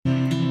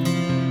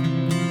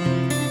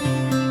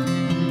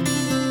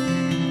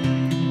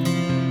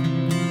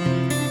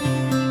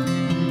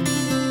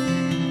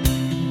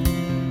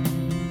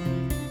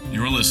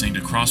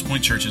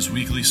Crosspoint Church's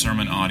weekly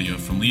sermon audio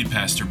from lead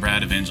pastor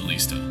Brad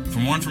Evangelista. For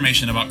more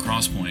information about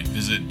Crosspoint,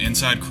 visit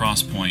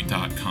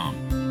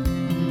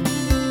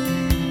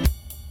insidecrosspoint.com.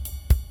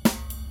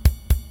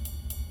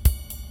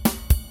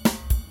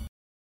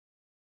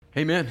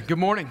 Amen. Good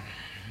morning.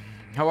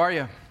 How are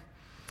you?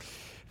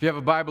 If you have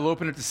a Bible,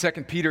 open it to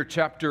 2 Peter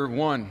chapter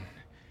 1.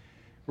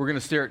 We're going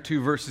to stare at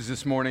two verses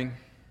this morning.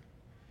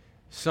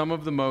 Some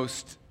of the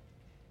most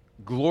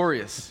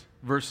glorious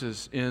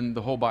verses in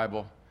the whole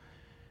Bible,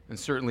 and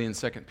certainly in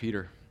 2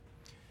 Peter.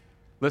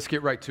 Let's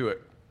get right to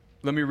it.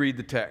 Let me read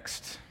the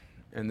text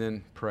and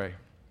then pray.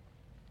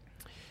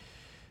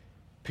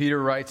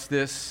 Peter writes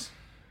this.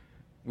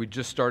 We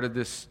just started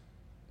this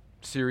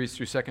series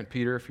through 2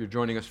 Peter. If you're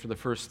joining us for the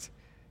first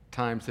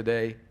time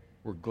today,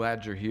 we're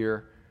glad you're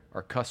here.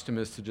 Our custom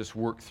is to just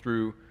work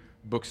through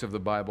books of the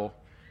Bible,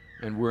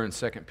 and we're in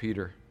 2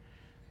 Peter,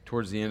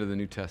 towards the end of the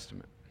New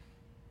Testament.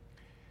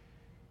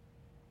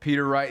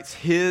 Peter writes,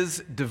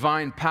 His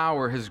divine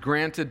power has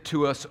granted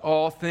to us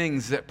all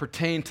things that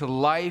pertain to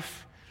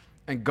life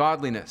and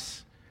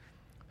godliness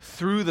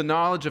through the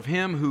knowledge of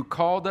Him who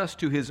called us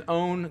to His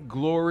own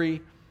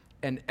glory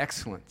and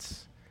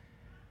excellence,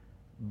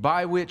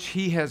 by which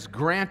He has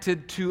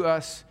granted to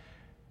us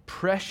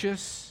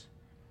precious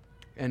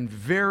and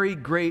very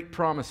great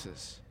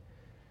promises,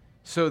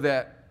 so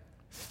that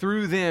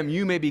through them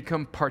you may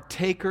become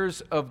partakers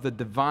of the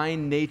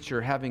divine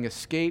nature, having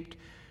escaped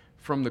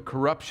from the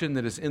corruption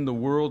that is in the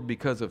world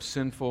because of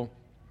sinful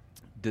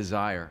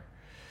desire.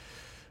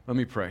 Let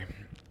me pray.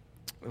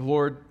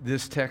 Lord,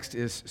 this text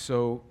is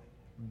so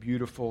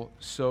beautiful,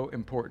 so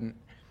important.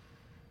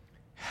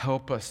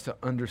 Help us to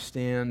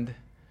understand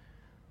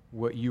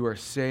what you are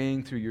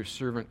saying through your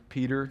servant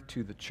Peter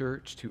to the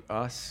church, to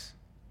us.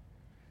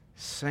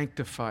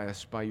 Sanctify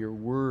us by your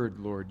word,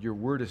 Lord. Your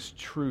word is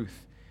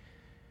truth.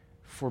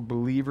 For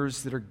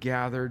believers that are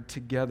gathered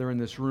together in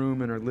this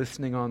room and are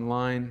listening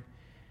online,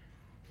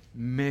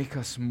 make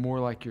us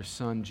more like your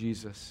Son,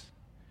 Jesus.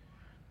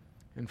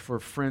 And for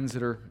friends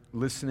that are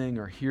listening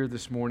or here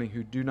this morning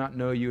who do not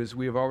know you, as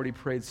we have already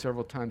prayed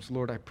several times,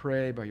 Lord, I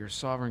pray by your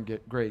sovereign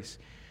grace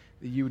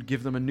that you would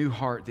give them a new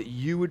heart, that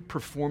you would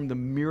perform the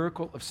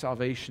miracle of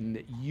salvation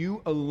that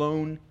you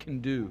alone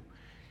can do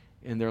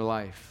in their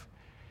life.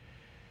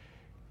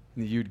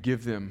 And that you'd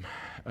give them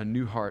a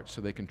new heart so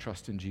they can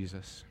trust in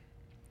Jesus.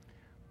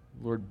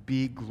 Lord,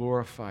 be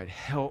glorified.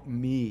 Help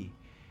me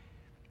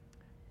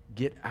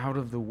get out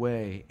of the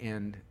way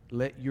and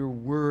let your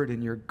word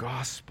and your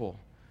gospel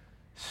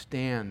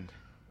stand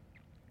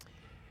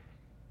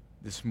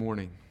this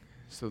morning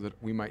so that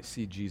we might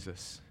see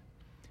Jesus.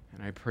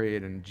 And I pray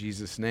it in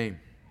Jesus' name.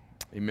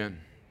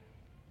 Amen.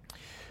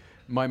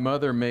 My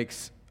mother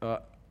makes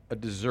a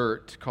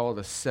dessert called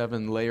a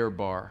 7-layer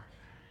bar,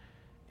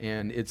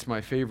 and it's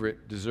my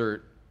favorite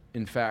dessert.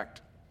 In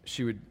fact,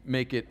 she would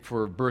make it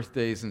for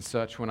birthdays and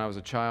such when I was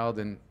a child,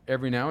 and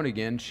every now and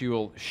again she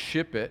will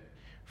ship it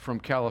from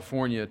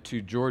California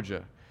to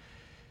Georgia.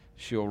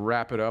 She'll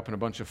wrap it up in a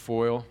bunch of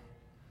foil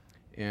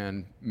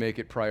and make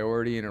it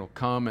priority, and it'll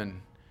come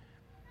and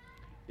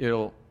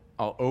I'll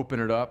open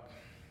it up,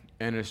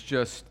 and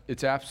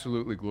it's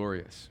absolutely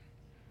glorious.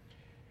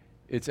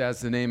 It's,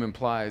 as the name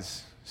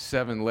implies,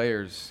 7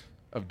 layers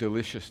of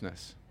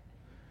deliciousness.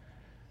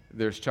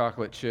 There's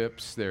chocolate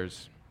chips,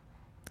 there's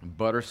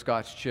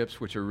butterscotch chips,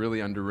 which are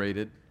really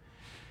underrated.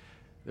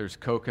 There's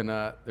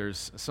coconut,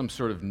 there's some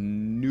sort of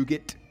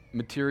nougat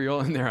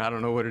material in there. I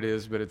don't know what it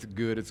is, but it's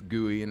good, it's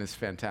gooey, and it's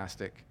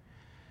fantastic.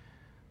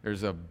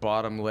 There's a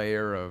bottom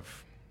layer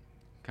of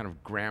kind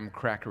of graham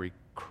crackery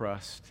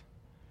crust.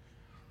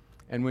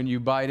 And when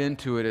you bite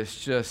into it, it's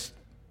just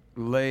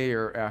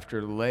layer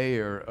after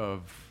layer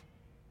of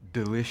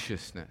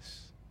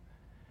deliciousness.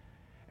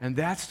 And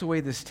that's the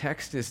way this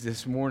text is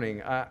this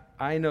morning.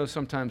 I know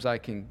sometimes I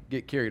can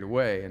get carried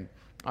away, and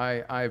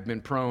I've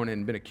been prone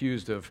and been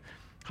accused of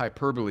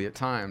hyperbole at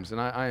times,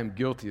 and I am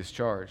guilty as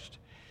charged.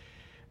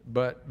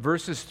 But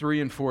verses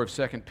 3 and 4 of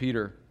 2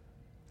 Peter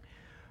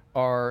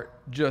are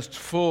just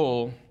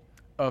full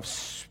of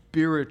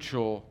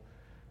spiritual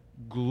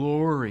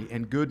glory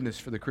and goodness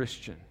for the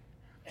Christian.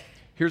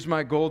 Here's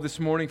my goal this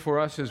morning for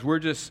us is we're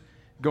just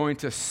going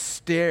to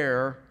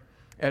stare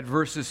at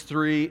verses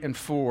 3 and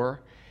 4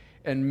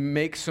 and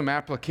make some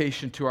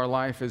application to our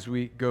life as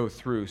we go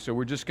through. So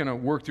we're just going to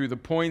work through the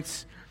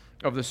points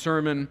of the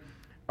sermon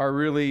are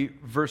really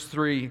verse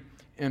 3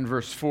 and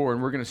verse 4,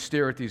 and we're going to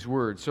stare at these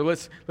words. So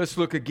let's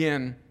look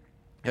again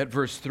at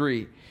verse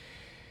 3.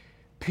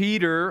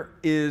 Peter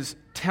is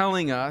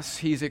telling us,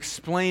 he's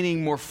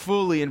explaining more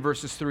fully in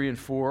verses 3 and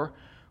 4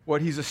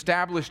 what he's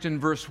established in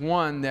verse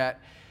 1, that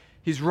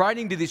he's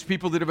writing to these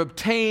people that have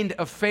obtained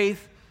a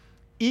faith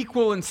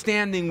equal in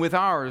standing with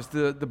ours,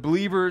 the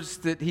believers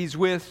that he's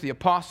with, the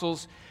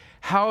apostles.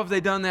 How have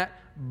they done that?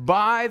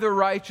 By the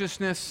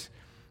righteousness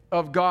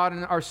of God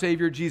and our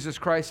Savior Jesus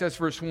Christ. That's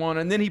verse 1.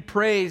 And then he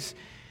prays.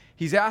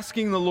 He's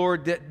asking the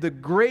Lord that the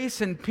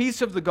grace and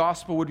peace of the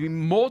gospel would be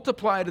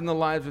multiplied in the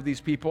lives of these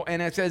people.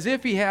 And it's as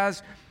if he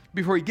has,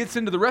 before he gets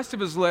into the rest of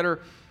his letter,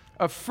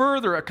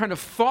 a kind of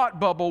thought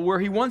bubble where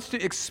he wants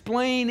to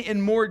explain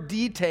in more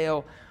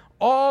detail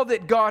all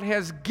that God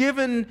has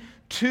given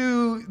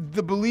to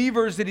the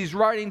believers that he's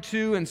writing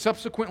to, and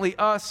subsequently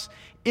us,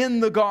 in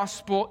the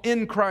gospel,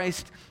 in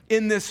Christ,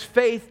 in this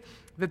faith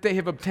that they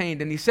have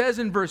obtained. And he says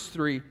in verse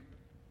 3,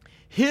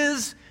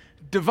 his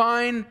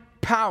divine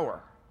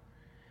power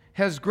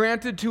has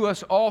granted to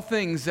us all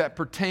things that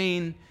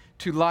pertain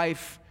to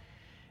life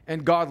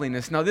and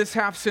godliness. Now, this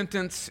half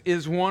sentence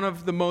is one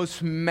of the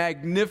most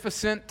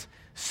magnificent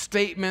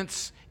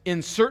statements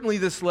in certainly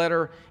this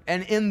letter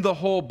and in the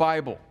whole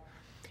Bible.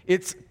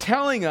 It's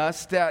telling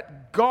us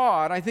that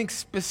God, I think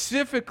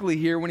specifically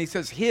here when he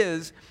says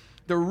his,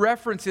 the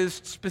reference is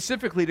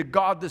specifically to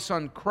God the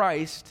Son,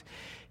 Christ.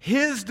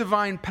 His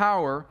divine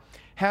power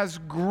has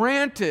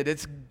granted,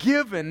 it's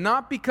given,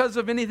 not because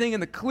of anything,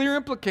 and the clear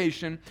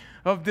implication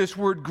of this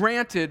word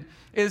granted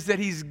is that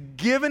he's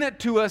given it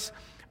to us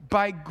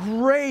by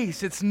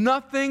grace. It's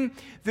nothing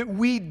that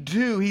we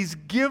do. He's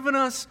given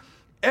us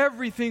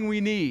everything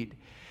we need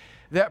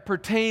that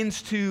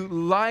pertains to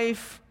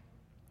life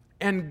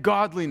and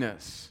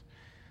godliness.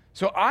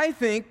 So I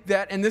think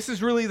that, and this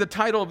is really the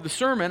title of the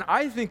sermon,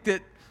 I think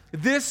that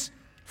this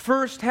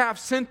first half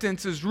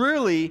sentence is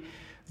really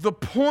the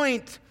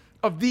point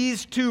of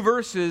these two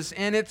verses,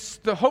 and it's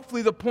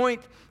hopefully the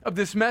point of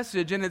this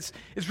message, and it's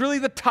really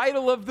the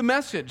title of the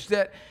message,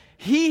 that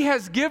he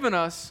has given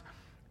us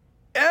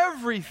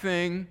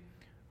everything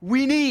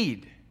we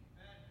need.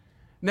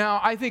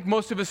 Now, I think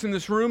most of us in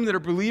this room that are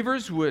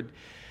believers would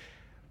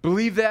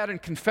believe that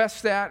and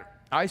confess that.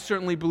 I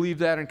certainly believe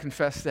that and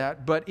confess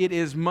that, but it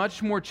is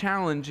much more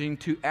challenging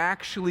to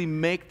actually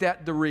make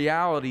that the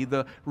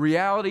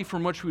reality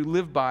from which we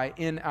live by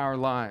in our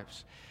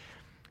lives.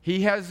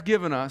 He has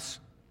given us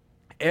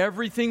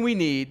everything we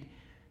need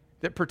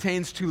that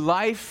pertains to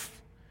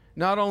life,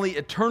 not only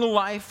eternal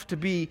life, to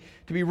be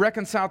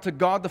reconciled to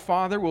God the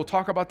Father. We'll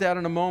talk about that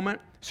in a moment.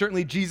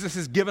 Certainly Jesus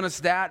has given us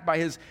that by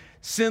his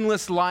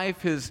sinless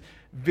life, his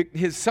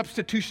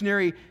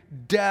substitutionary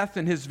death,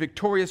 and his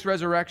victorious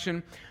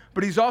resurrection.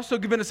 But he's also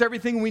given us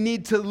everything we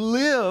need to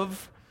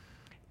live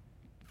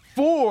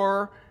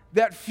for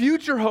that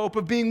future hope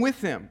of being with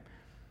him.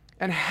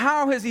 And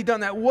how has he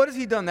done that? What has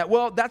he done that?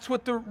 Well, that's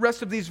what the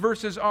rest of these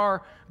verses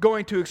are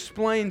going to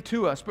explain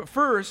to us. But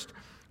first,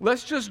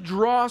 let's just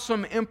draw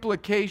some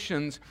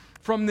implications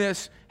from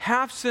this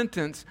half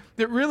sentence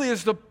that really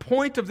is the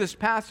point of this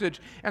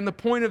passage and the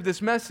point of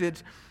this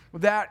message,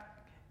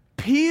 that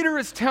Peter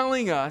is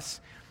telling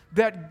us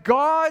that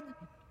God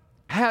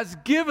has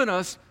given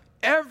us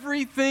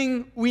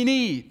everything we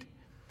need.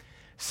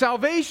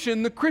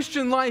 Salvation, the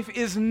Christian life,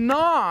 is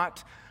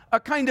not a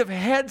kind of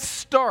head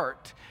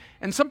start.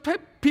 And some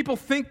people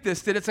think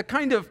that it's a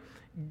kind of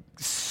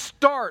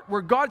start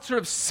where God sort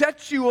of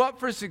sets you up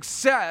for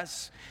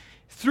success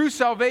through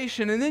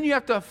salvation, and then you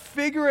have to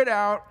figure it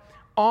out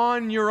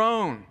on your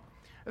own.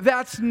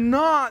 That's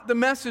not the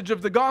message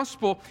of the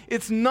gospel.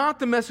 It's not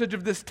the message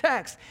of this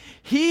text.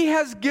 He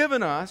has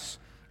given us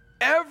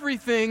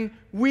everything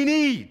we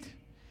need.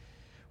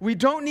 We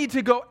don't need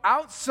to go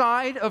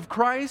outside of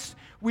Christ.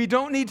 We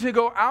don't need to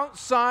go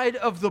outside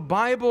of the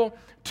Bible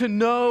to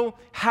know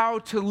how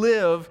to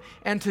live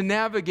and to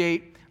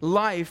navigate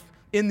life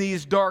in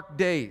these dark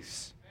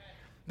days.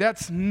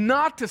 That's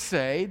not to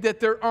say that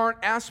there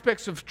aren't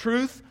aspects of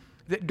truth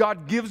that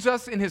God gives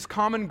us in his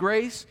common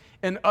grace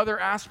and other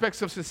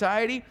aspects of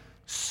society.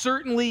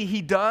 Certainly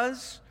he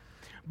does.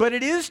 But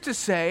it is to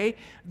say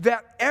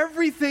that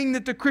everything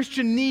that the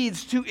Christian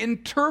needs to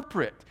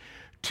interpret,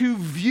 to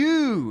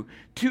view,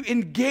 to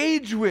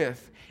engage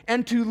with,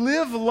 and to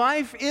live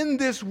life in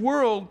this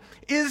world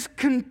is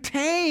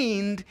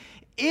contained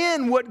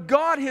in what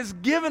God has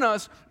given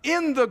us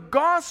in the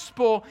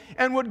gospel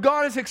and what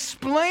God has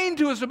explained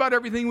to us about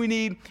everything we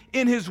need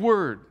in his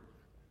word.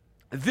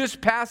 This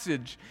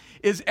passage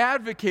is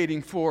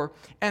advocating for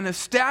and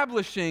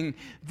establishing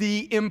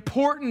the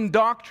important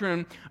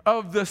doctrine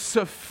of the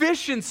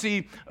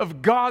sufficiency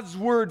of God's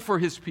word for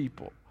his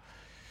people.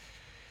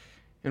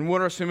 And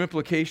what are some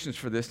implications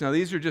for this? Now,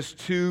 these are just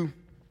two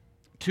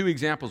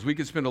examples. We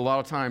could spend a lot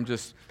of time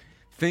just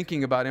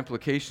thinking about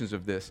implications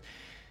of this.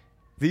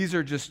 These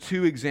are just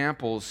two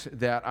examples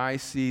that I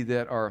see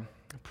that are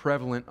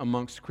prevalent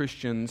amongst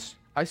Christians.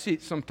 I see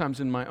it sometimes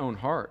in my own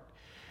heart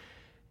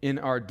in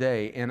our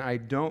day, and I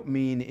don't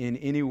mean in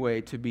any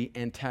way to be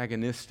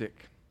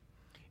antagonistic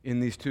in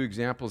these two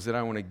examples that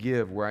I want to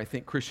give, where I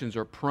think Christians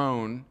are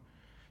prone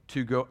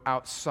to go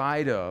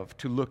outside of,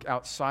 to look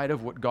outside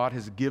of what God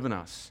has given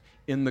us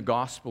in the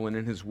gospel and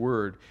in his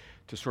word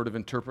to sort of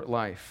interpret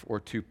life or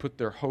to put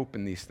their hope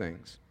in these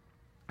things.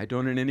 I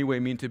don't in any way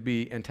mean to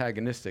be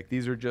antagonistic.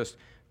 These are just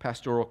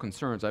pastoral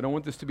concerns. I don't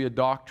want this to be a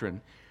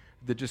doctrine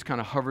that just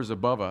kind of hovers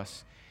above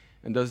us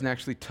and doesn't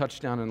actually touch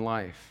down in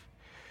life.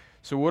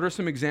 So what are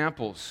some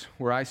examples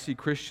where I see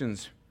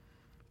Christians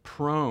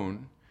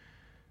prone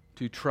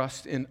to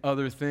trust in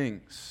other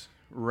things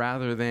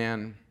rather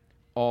than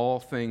all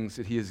things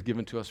that he has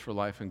given to us for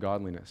life and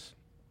godliness?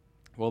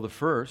 Well, the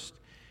first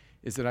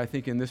is that I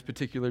think in this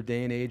particular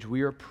day and age,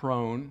 we are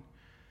prone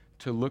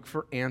to look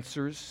for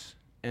answers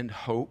and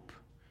hope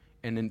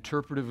and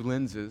interpretive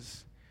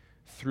lenses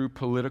through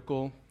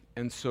political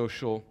and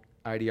social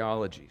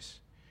ideologies.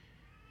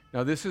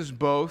 Now, this is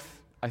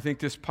both, I think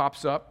this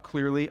pops up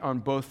clearly on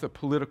both the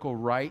political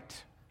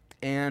right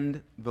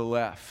and the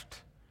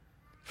left.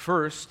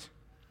 First,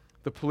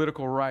 the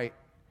political right.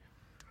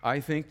 I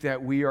think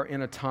that we are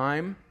in a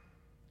time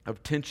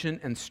of tension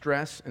and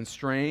stress and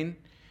strain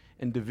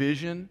and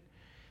division,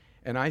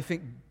 and I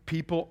think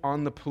people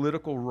on the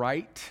political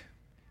right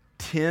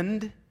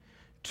tend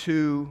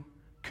to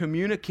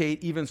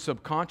communicate, even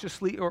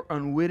subconsciously or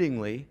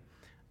unwittingly,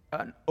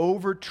 an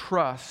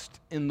overtrust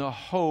in the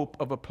hope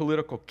of a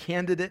political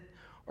candidate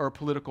or a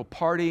political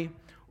party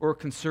or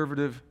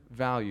conservative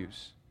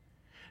values.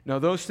 Now,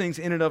 those things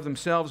in and of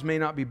themselves may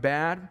not be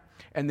bad,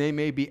 and they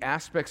may be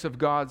aspects of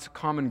God's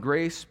common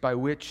grace by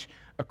which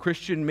a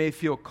Christian may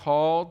feel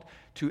called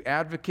to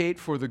advocate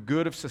for the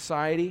good of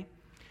society.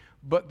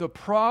 But the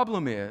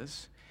problem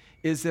is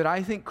that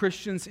I think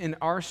Christians in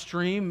our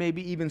stream,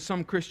 maybe even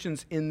some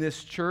Christians in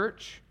this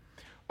church,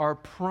 are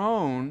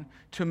prone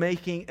to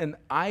making an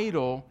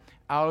idol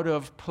out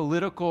of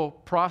political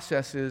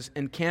processes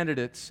and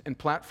candidates and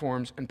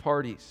platforms and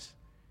parties.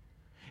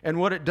 And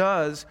what it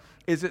does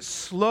is it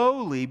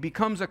slowly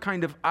becomes a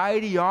kind of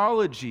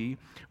ideology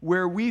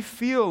where we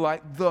feel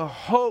like the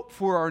hope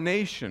for our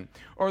nation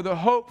or the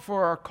hope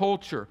for our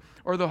culture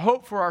or the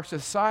hope for our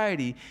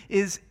society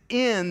is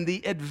in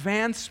the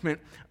advancement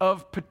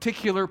of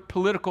particular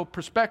political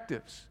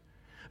perspectives.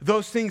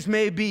 Those things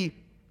may be,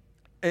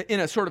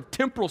 in a sort of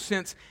temporal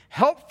sense,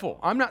 helpful.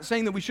 I'm not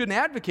saying that we shouldn't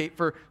advocate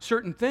for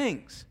certain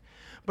things.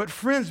 But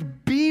friends,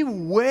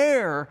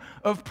 beware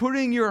of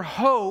putting your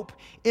hope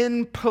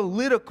in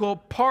political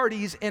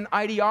parties and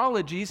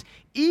ideologies,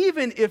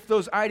 even if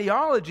those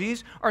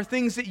ideologies are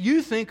things that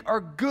you think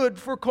are good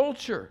for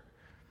culture.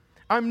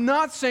 I'm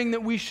not saying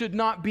that we should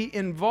not be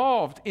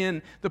involved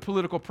in the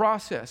political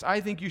process. I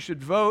think you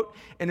should vote,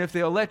 and if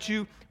they'll let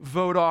you,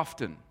 vote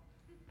often.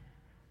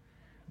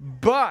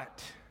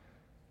 But,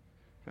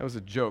 that was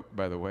a joke,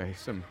 by the way.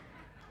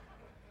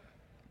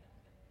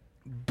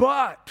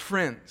 But,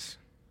 friends,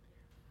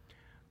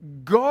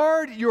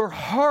 guard your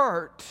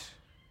heart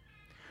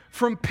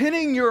from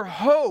pinning your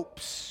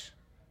hopes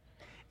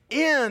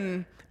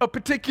in a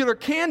particular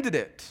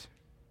candidate.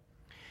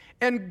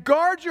 And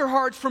guard your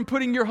hearts from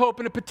putting your hope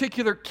in a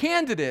particular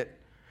candidate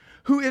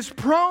who is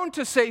prone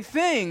to say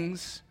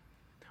things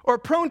or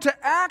prone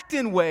to act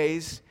in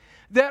ways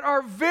that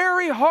are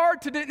very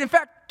hard to, in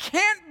fact,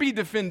 can't be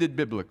defended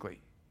biblically.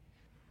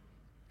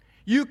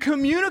 You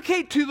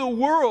communicate to the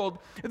world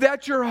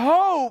that your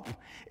hope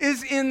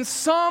is in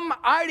some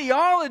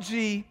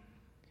ideology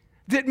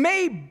that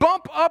may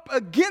bump up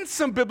against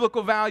some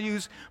biblical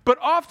values, but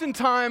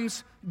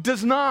oftentimes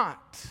does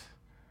not.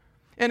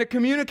 And it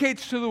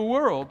communicates to the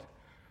world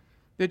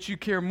that you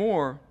care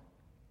more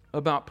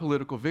about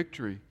political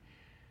victory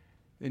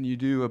than you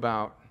do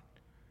about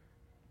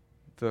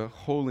the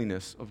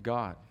holiness of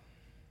God.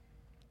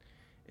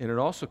 And it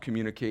also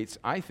communicates,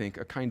 I think,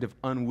 a kind of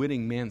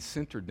unwitting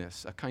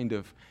man-centeredness, a kind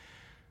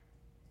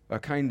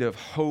of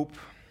hope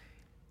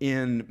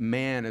in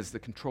man as the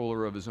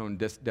controller of his own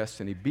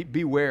destiny.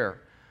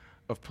 Beware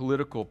of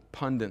political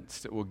pundits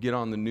that will get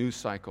on the news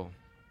cycle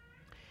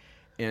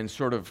and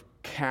sort of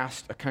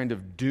cast a kind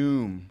of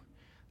doom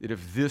that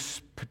if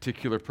this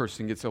particular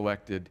person gets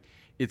elected,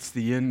 it's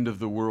the end of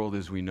the world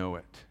as we know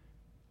it.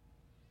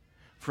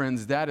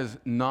 Friends, that is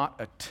not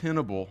a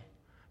tenable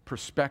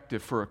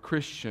perspective for a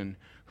Christian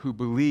who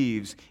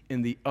believes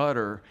in the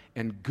utter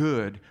and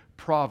good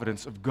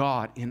providence of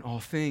God in all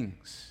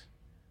things.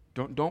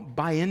 Don't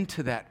buy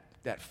into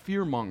that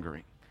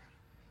fear-mongering.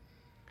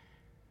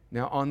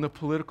 Now, on the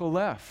political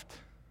left,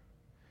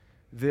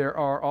 there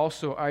are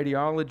also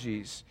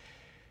ideologies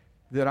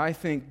that I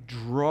think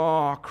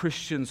draw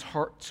Christians'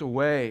 hearts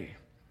away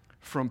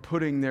from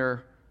putting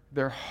their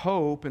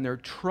hope and their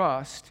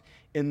trust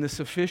in the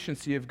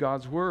sufficiency of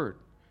God's Word.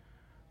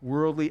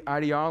 Worldly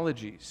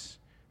ideologies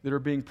that are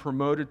being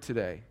promoted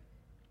today,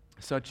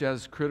 such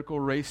as critical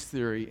race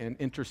theory and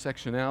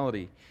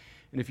intersectionality.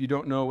 And if you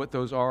don't know what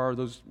those are,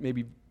 those may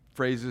be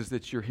phrases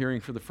that you're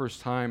hearing for the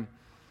first time.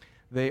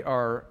 They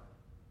are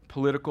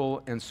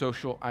political and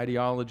social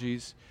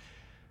ideologies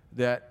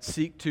that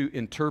seek to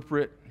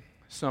interpret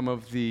some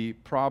of the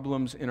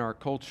problems in our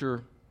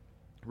culture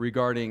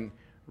regarding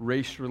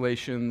race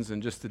relations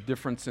and just the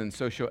difference in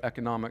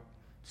socioeconomic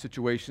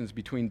situations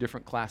between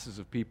different classes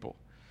of people.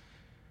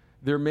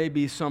 There may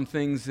be some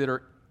things that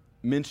are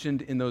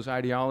mentioned in those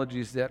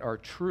ideologies that are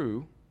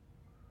true,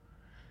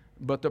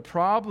 but the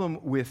problem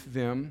with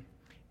them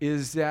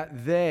is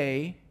that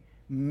they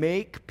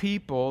make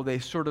people, they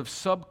sort of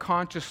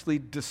subconsciously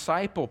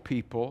disciple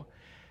people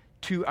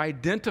to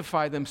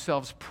identify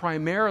themselves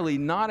primarily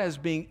not as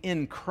being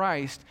in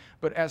Christ,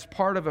 but as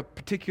part of a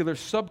particular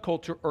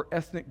subculture or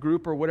ethnic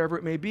group or whatever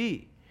it may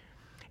be.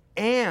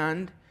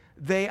 And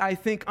they, I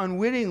think,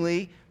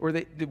 unwittingly, or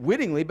they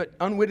wittingly, but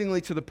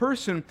unwittingly to the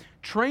person,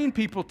 train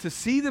people to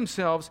see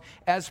themselves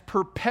as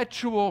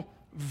perpetual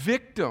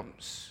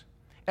victims,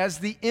 as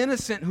the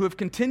innocent who have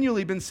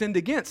continually been sinned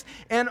against.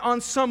 And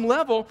on some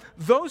level,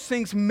 those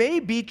things may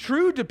be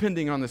true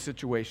depending on the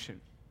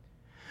situation.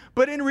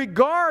 But in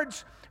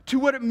regards to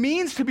what it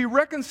means to be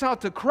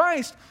reconciled to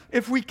Christ,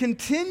 if we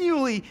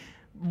continually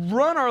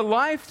run our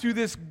life through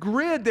this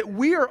grid that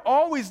we are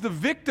always the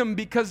victim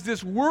because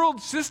this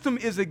world system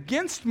is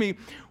against me,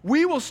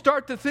 we will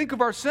start to think of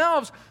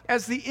ourselves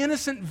as the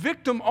innocent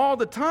victim all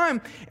the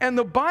time. And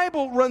the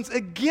Bible runs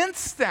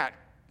against that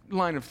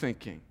line of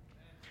thinking.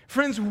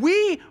 Friends,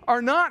 we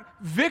are not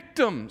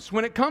victims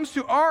when it comes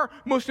to our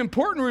most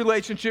important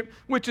relationship,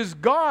 which is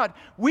God.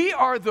 We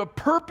are the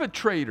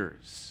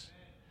perpetrators.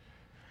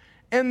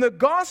 And the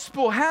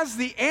gospel has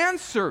the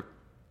answer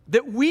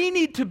that we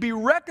need to be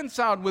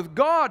reconciled with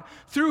God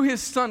through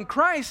His Son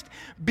Christ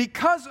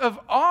because of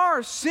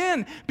our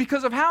sin,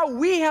 because of how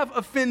we have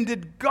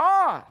offended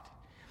God.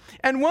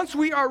 And once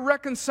we are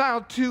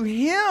reconciled to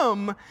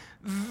Him,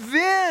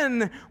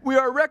 then we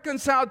are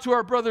reconciled to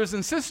our brothers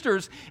and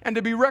sisters. And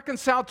to be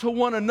reconciled to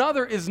one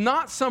another is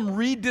not some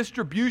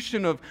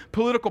redistribution of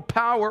political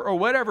power or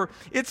whatever.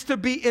 It's to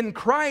be in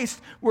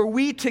Christ, where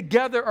we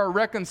together are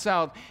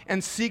reconciled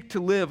and seek to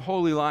live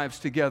holy lives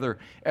together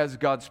as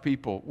God's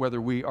people, whether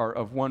we are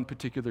of one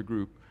particular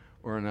group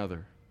or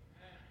another.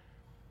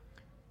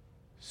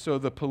 So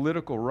the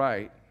political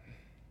right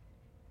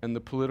and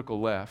the political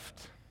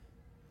left,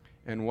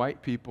 and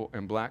white people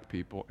and black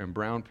people and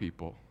brown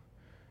people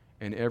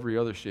and every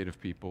other shade of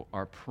people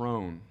are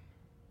prone,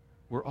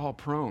 we're all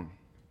prone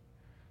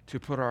to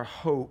put our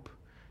hope,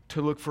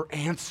 to look for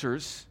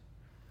answers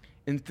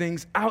in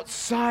things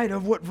outside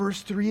of what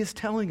verse 3 is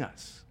telling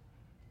us.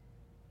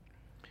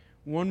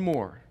 One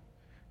more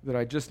that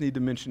I just need to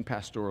mention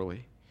pastorally,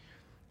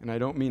 and I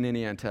don't mean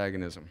any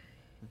antagonism,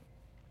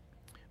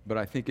 but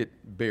I think it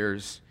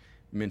bears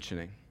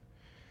mentioning.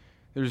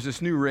 There's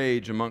this new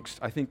rage amongst,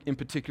 I think, in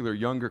particular,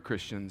 younger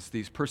Christians,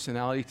 these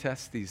personality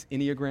tests, these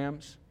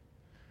enneagrams.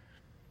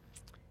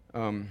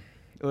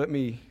 Let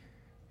me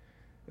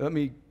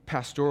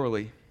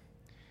pastorally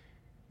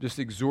just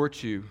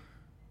exhort you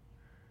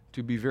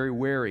to be very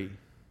wary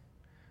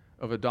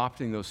of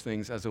adopting those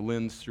things as a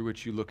lens through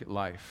which you look at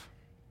life.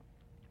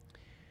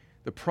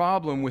 The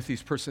problem with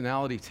these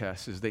personality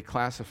tests is they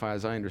classify,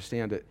 as I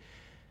understand it,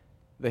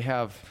 they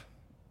have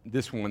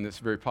this one that's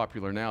very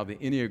popular now, the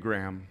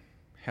Enneagram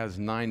has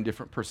 9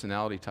 different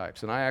personality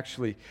types. And I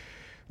actually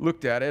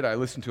looked at it. I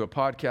listened to a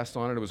podcast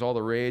on it. It was all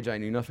the rage. I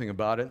knew nothing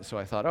about it. So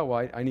I thought, oh,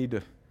 well, I need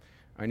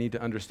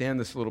to understand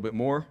this a little bit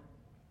more.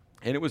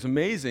 And it was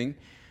amazing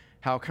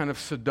how kind of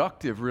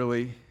seductive,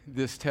 really,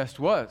 this test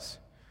was.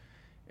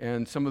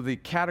 And some of the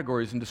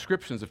categories and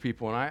descriptions of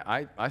people.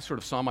 And I sort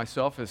of saw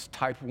myself as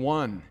type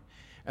 1.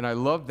 And I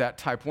loved that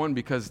type 1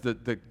 because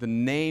the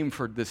name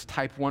for this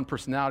type 1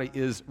 personality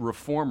is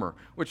reformer,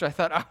 which I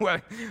thought,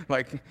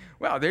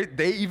 wow,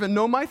 they even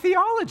know my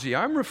theology.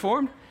 I'm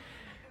reformed.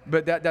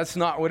 But that's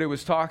not what it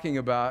was talking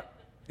about.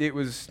 It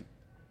was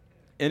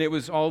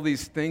all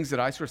these things that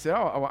I sort of said,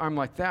 oh, I'm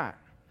like that.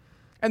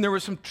 And there were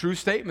some true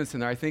statements in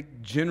there. I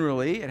think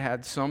generally it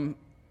had some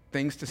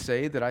things to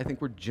say that I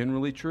think were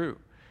generally true.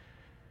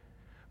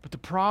 But the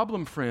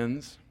problem,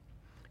 friends,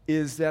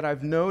 is that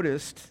I've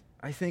noticed,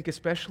 I think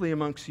especially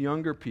amongst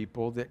younger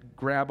people that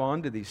grab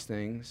onto these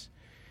things,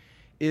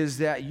 is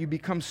that you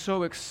become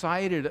so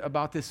excited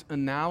about this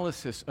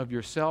analysis of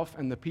yourself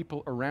and the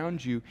people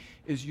around you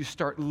is you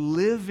start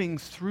living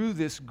through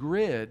this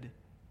grid.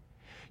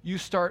 You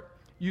start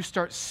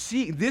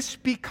seeing, this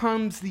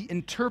becomes the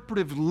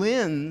interpretive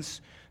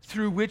lens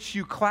through which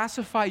you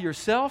classify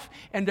yourself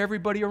and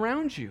everybody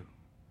around you.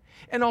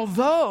 And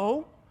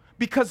although,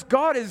 because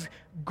God is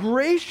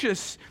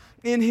gracious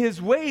in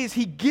His ways,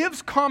 He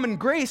gives common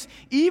grace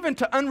even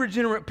to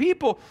unregenerate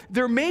people.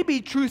 There may be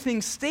true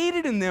things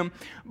stated in them,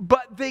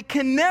 but they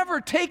can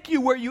never take you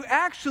where you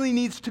actually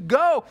need to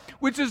go,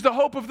 which is the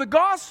hope of the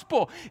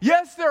gospel.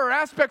 Yes, there are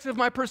aspects of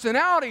my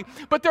personality,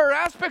 but there are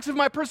aspects of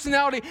my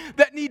personality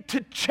that need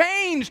to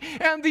change,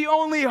 and the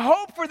only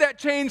hope for that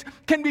change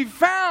can be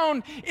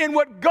found in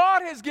what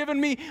God has given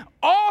me,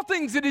 all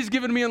things that He's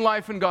given me in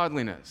life and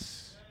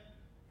godliness.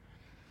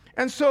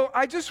 And so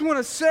I just want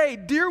to say,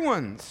 dear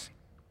ones,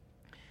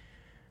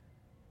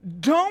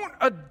 don't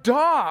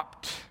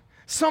adopt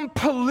some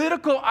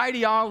political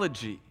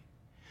ideology.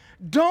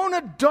 Don't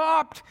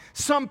adopt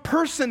some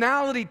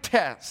personality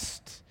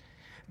test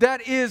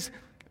that is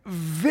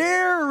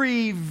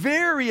very,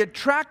 very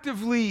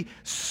attractively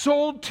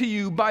sold to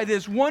you by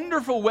this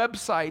wonderful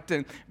website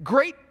and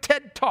great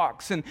TED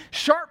Talks and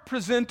sharp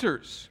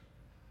presenters.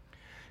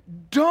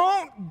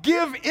 Don't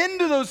give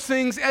into those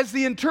things as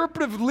the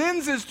interpretive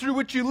lenses through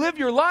which you live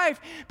your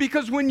life,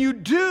 because when you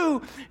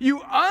do,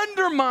 you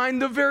undermine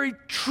the very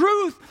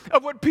truth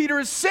of what Peter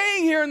is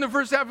saying here in the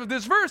first half of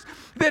this verse,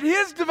 that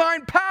His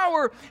divine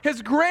power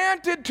has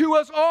granted to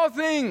us all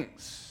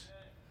things.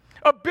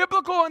 a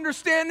biblical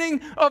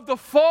understanding of the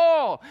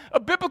fall, a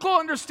biblical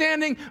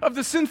understanding of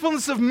the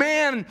sinfulness of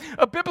man,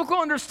 a biblical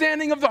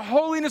understanding of the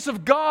holiness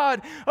of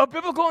God, a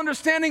biblical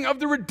understanding of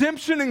the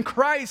redemption in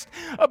Christ,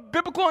 a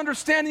biblical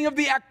understanding of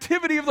the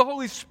activity of the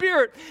Holy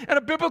Spirit, and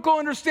a biblical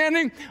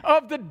understanding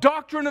of the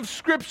doctrine of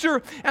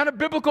Scripture, and a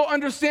biblical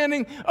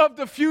understanding of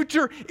the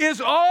future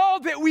is all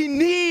that we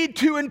need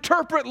to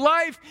interpret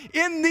life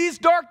in these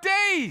dark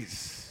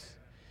days.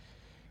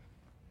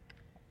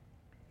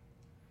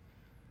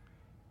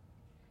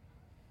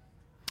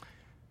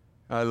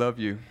 I love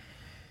you.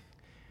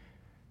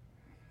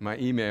 My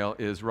email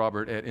is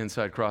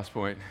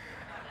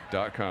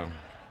robert@insidecrosspoint.com.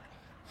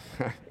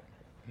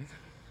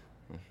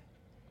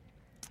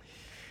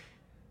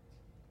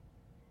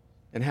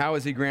 And how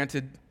has he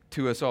granted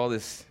to us all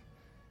these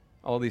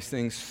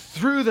things?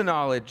 Through the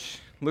knowledge.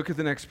 Look at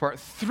the next part.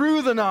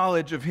 Through the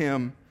knowledge of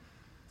him.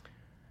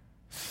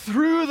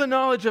 Through the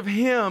knowledge of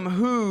him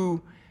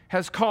who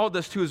has called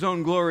us to his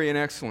own glory and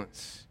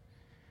excellence.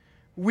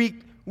 We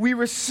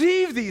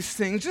receive these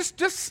things.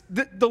 Just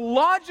the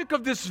logic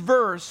of this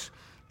verse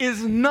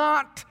is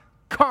not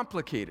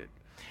complicated.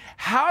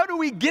 How do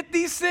we get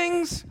these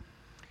things?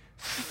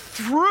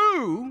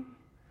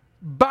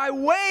 By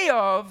way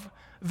of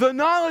the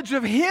knowledge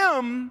of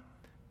him,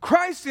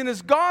 Christ in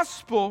his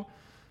gospel,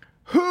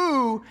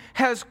 who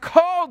has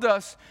called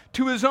us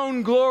to his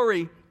own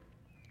glory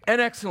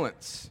and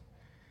excellence.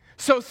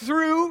 So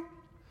through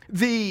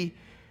the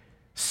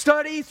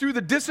study, through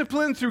the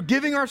discipline, through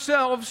giving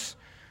ourselves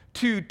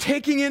to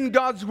taking in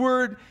God's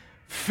word,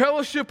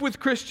 fellowship with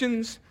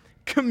Christians,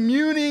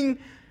 communing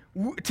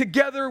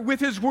together with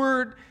his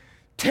word,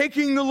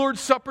 taking the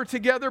Lord's Supper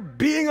together,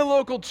 being a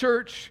local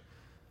church,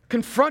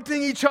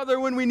 confronting each other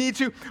when we need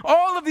to.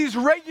 All of these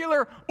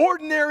regular,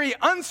 ordinary,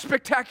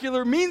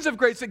 unspectacular means of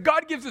grace that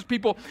God gives his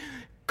people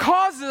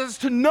causes us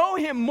to know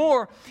him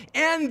more,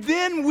 and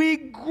then we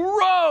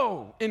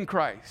grow in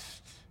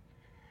Christ.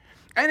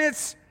 And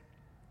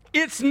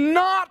it's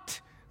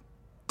not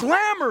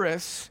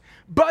glamorous,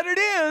 but it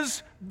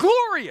is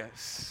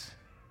glorious.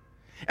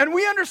 And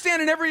we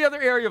understand in every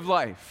other area of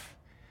life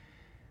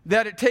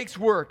that it takes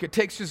work, it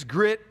takes just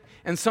grit,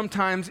 and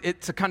sometimes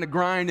it's a kind of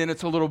grind and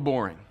it's a little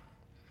boring.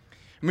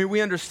 I mean,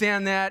 we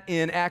understand that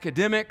in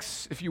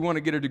academics. If you want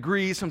to get a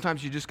degree,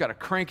 sometimes you just got to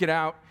crank it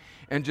out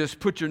and just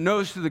put your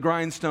nose to the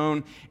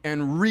grindstone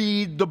and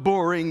read the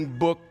boring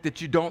book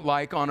that you don't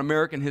like on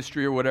American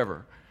history or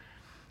whatever.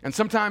 And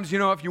sometimes,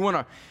 if you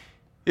want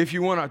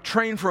to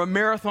train for a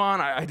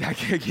marathon,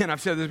 again,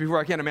 I've said this before,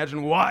 I can't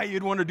imagine why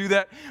you'd want to do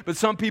that, but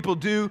some people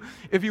do.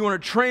 If you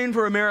want to train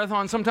for a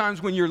marathon,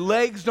 sometimes when your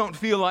legs don't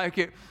feel like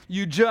it,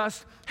 you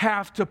just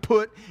have to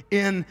put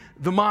in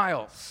the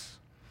miles.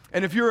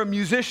 And if you're a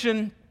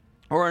musician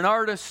or an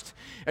artist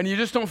and you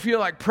just don't feel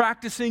like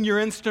practicing your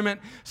instrument,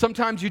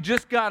 sometimes you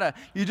just gotta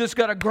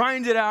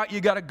grind it out.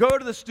 You gotta go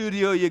to the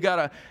studio, you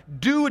gotta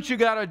do what you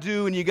gotta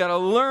do, and you gotta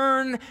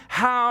learn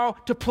how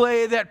to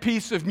play that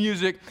piece of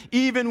music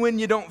even when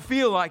you don't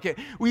feel like it.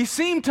 We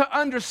seem to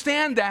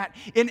understand that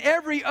in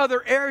every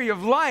other area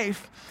of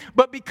life,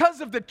 but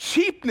because of the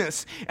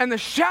cheapness and the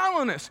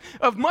shallowness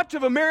of much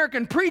of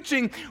American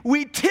preaching,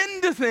 we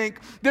tend to think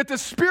that the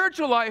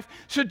spiritual life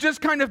should just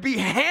kind of be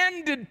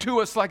handed to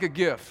us like a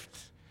gift.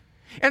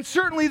 And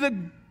certainly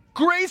the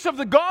grace of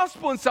the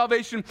gospel and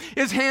salvation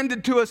is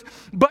handed to us.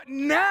 But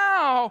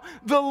now,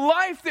 the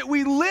life that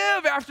we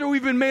live after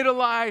we've been made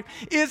alive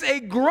is a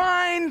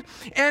grind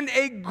and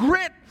a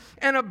grit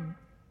and a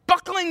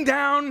buckling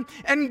down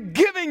and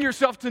giving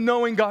yourself to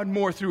knowing God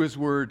more through his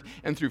word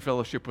and through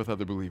fellowship with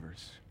other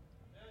believers.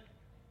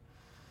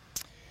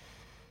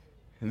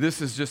 And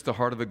this is just the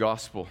heart of the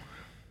gospel.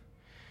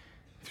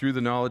 Through the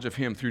knowledge of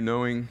him, through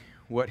knowing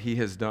what he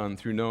has done,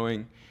 through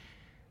knowing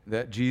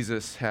that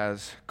Jesus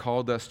has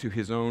called us to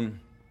his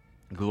own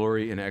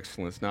glory and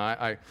excellence.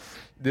 Now,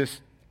 this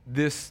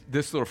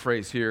little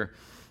phrase here,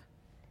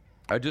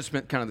 I just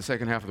spent kind of the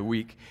second half of the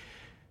week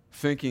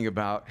thinking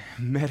about,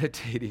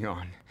 meditating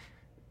on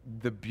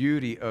the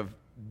beauty of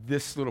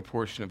this little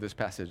portion of this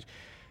passage.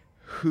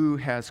 Who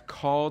has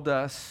called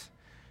us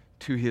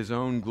to his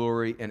own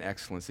glory and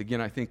excellence.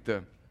 Again, I think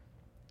the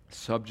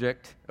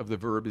subject of the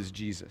verb is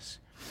Jesus.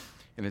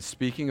 And it's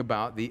speaking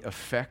about the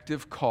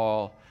effective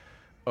call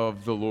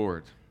of the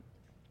Lord.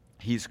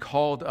 He's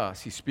called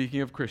us. He's speaking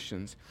of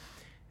Christians.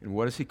 And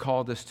what has he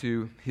called us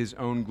to? His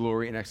own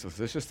glory and excellence.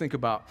 Let's just think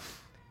about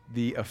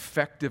the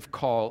effective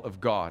call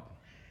of God.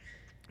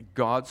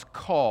 God's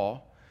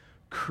call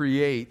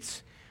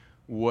creates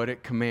what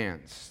it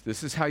commands.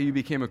 This is how you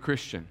became a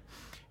Christian.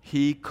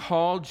 He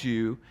called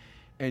you,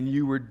 and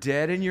you were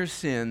dead in your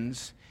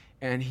sins,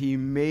 and he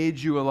made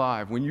you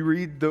alive. When you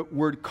read the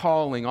word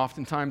calling,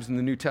 oftentimes in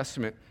the New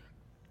Testament,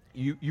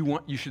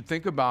 you should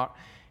think about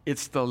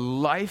it's the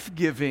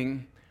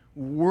life-giving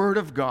Word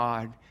of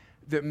God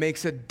that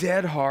makes a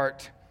dead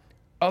heart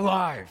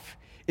alive.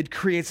 It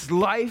creates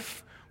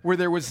life where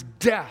there was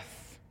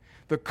death.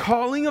 The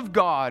calling of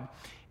God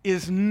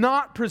is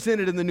not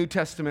presented in the New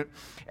Testament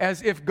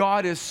as if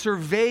God is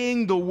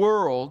surveying the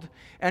world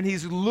and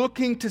he's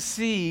looking to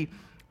see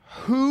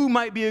who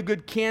might be a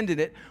good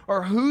candidate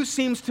or who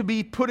seems to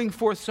be putting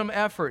forth some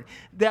effort.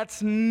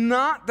 That's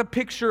not the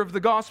picture of the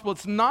gospel.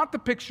 It's not the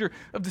picture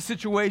of the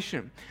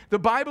situation. The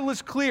Bible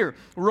is clear.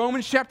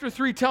 Romans chapter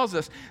 3 tells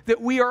us that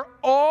we are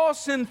all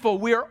sinful.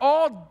 We are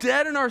all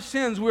dead in our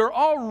sins. We are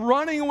all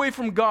running away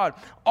from God.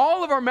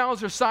 All of our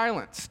mouths are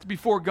silenced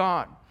before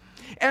God.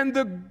 And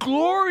the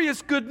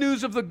glorious good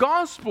news of the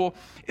gospel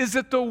is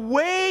that the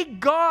way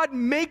God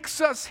makes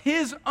us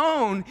his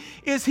own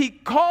is he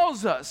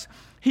calls us.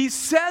 He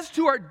says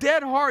to our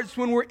dead hearts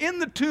when we're in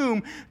the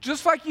tomb,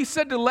 just like he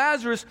said to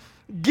Lazarus,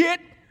 get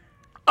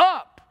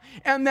up.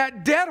 And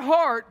that dead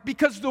heart,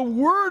 because the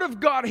word of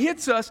God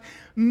hits us,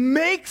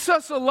 makes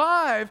us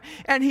alive.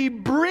 And he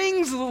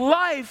brings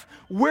life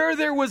where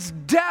there was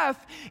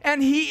death.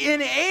 And he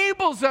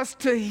enables us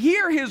to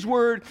hear his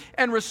word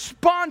and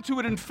respond to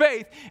it in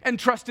faith and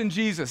trust in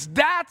Jesus.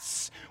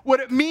 That's what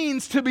it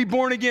means to be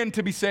born again,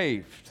 to be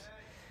saved.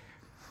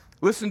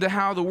 Listen to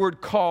how the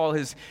word call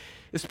is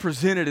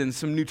presented in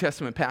some New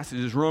Testament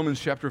passages. Romans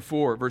chapter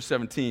 4, verse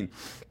 17.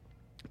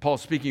 Paul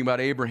speaking about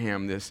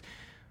Abraham, this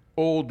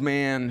old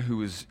man who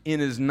was in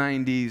his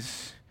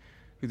 90s,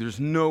 who there's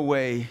no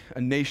way a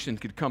nation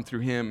could come through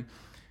him,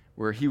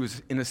 where he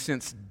was, in a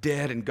sense,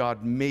 dead and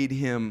God made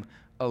him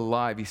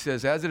alive. He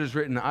says, as it is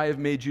written, I have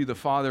made you the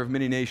father of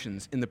many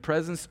nations, in the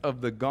presence of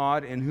the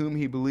God in whom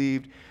he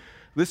believed.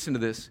 Listen to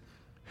this,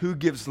 who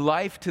gives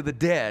life to the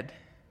dead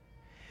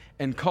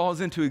and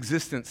calls into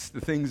existence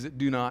the things that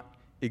do not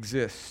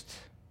exist.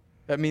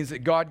 That means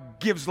that God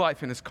gives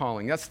life in his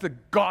calling. That's the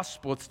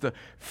gospel. It's the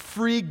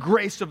free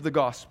grace of the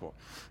gospel.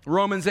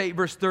 Romans 8,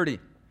 verse 30.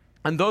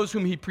 And those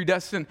whom he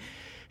predestined,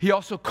 he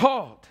also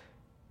called.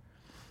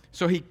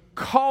 So he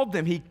called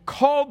them. He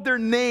called their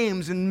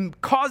names and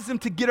caused them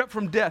to get up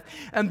from death.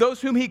 And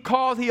those whom he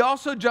called, he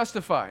also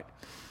justified.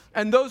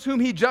 And those whom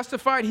he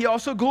justified, he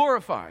also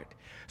glorified.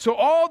 So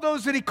all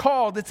those that he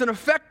called, it's an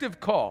effective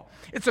call.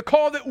 It's a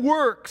call that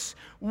works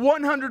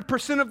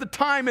 100% of the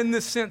time in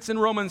this sense in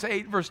Romans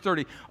 8, verse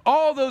 30.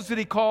 All those that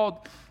he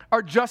called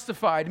are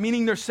justified,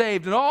 meaning they're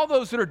saved. And all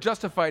those that are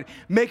justified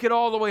make it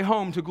all the way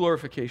home to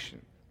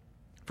glorification.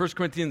 1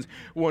 Corinthians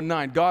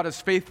 1:9, God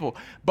is faithful,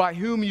 by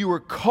whom you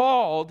were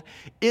called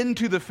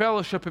into the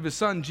fellowship of his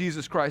Son,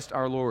 Jesus Christ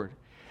our Lord.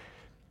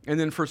 And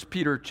then 1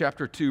 Peter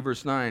chapter 2,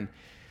 verse 9.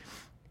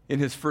 In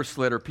his first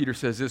letter, Peter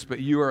says this, but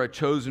you are a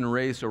chosen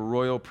race, a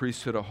royal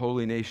priesthood, a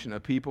holy nation, a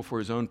people for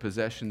his own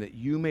possession, that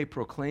you may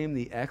proclaim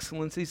the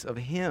excellencies of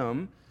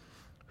him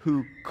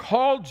who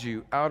called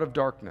you out of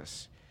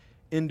darkness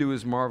into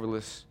his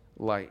marvelous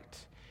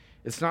light.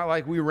 It's not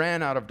like we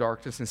ran out of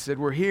darkness and said,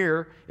 we're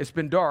here, it's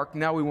been dark,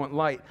 now we want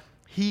light.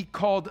 He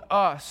called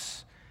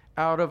us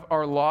out of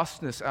our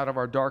lostness, out of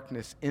our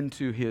darkness,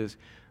 into his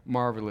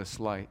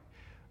marvelous light.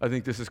 I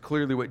think this is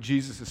clearly what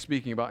Jesus is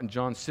speaking about in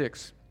John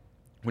 6.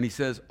 When he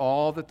says,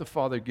 all that the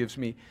Father gives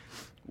me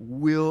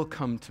will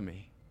come to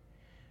me,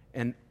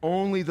 and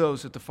only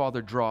those that the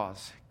Father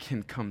draws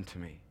can come to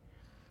me.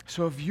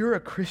 So if you're a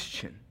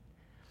Christian,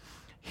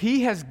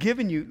 he has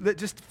given you,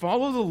 just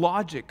follow the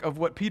logic of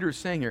what Peter is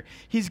saying here.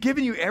 He's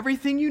given you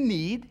everything you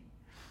need.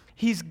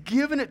 He's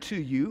given it to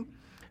you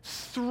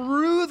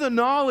through the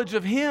knowledge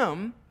of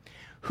him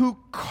who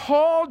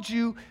called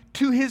you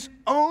to his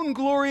own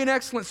glory and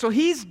excellence. So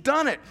he's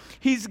done it.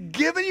 He's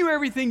given you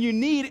everything you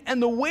need,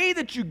 and the way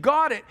that you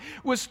got it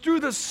was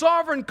through the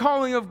sovereign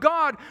calling of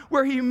God,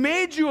 where he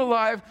made you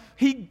alive.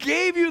 He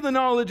gave you the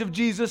knowledge of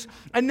Jesus,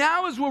 and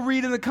now, as we'll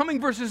read in the coming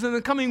verses in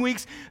the coming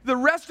weeks, the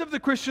rest of the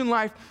Christian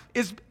life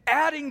is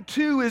adding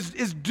to,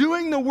 is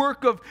doing the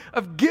work of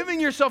giving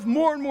yourself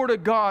more and more to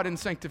God in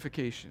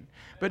sanctification.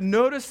 But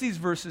notice these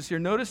verses here.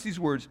 Notice these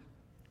words.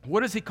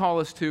 What does he call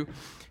us to?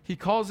 He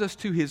calls us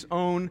to his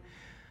own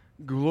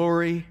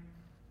glory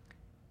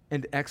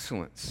and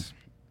excellence.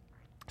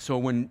 So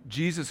when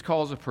Jesus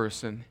calls a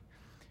person,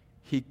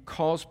 he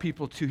calls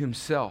people to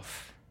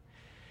himself,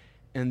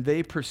 and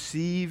they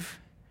perceive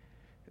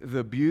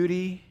the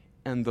beauty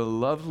and the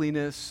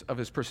loveliness of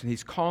his person.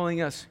 He's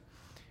calling us,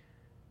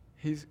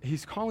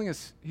 he's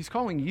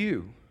calling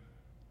you,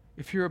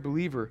 if you're a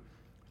believer,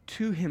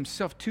 to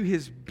himself, to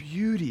his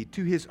beauty,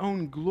 to his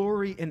own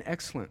glory and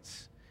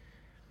excellence.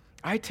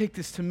 I take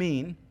this to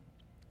mean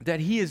that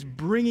he is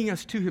bringing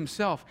us to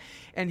himself.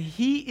 And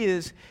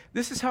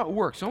this is how it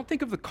works. Don't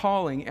think of the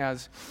calling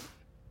as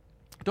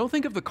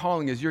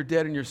you're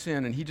dead in your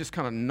sin and he just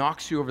kind of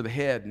knocks you over the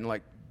head and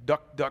like,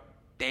 duck, duck,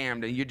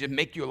 damned, and you just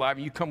make you alive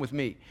and you come with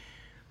me.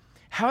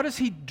 How does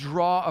he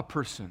draw a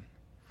person?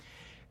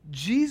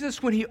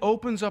 Jesus, when he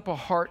opens up a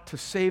heart to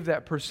save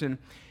that person,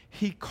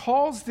 he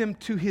calls them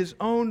to his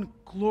own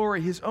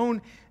glory, his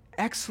own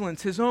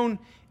excellence, his own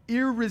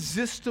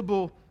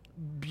irresistible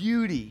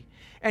beauty.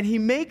 And he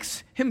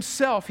makes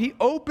himself, he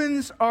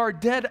opens our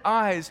dead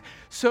eyes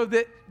so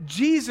that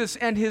Jesus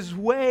and his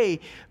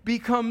way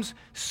becomes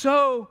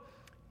so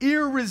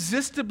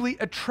irresistibly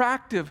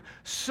attractive,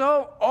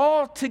 so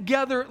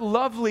altogether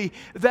lovely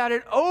that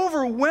it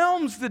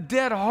overwhelms the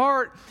dead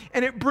heart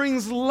and it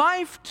brings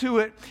life to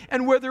it.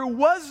 And where there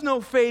was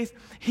no faith,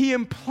 he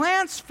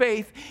implants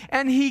faith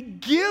and he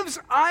gives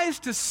eyes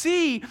to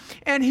see,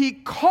 and he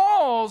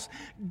calls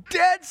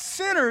dead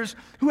sinners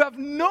who have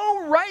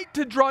no right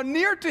to draw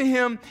near to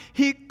him,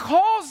 he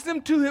calls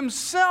them to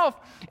himself,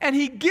 and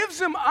he gives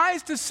them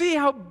eyes to see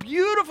how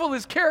beautiful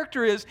his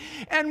character is.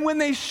 And when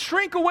they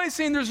shrink away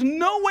saying, there's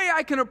no way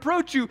I can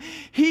approach you,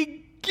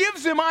 he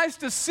gives them eyes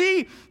to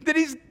see that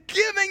he's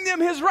giving them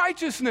his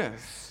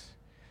righteousness.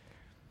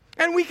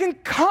 And we can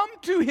come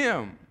to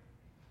him.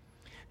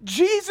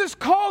 Jesus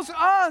calls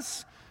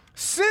us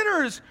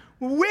sinners,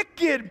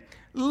 wicked,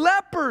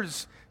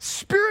 lepers,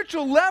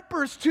 spiritual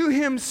lepers to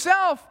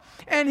himself.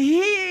 And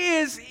he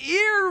is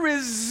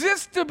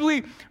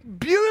irresistibly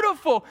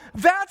beautiful.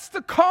 That's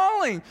the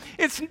calling.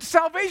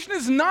 Salvation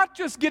is not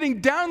just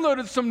getting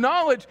downloaded some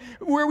knowledge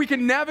where we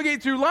can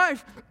navigate through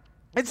life.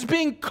 It's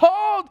being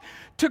called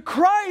to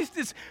Christ.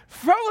 It's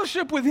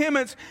fellowship with him.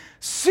 It's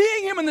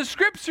seeing him in the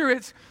scripture.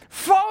 It's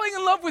falling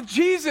in love with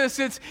Jesus.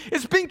 It's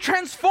being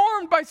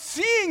transformed by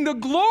seeing the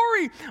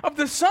glory of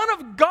the Son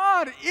of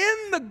God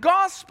in the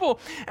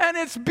gospel. And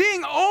it's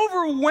being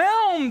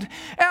overwhelmed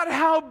at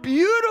how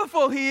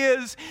beautiful he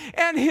is.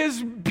 And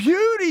his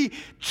beauty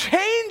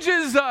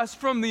changes us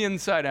from the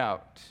inside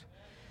out.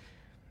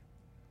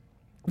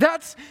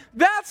 That's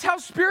how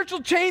spiritual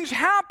change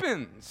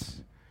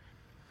happens.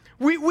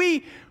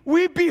 We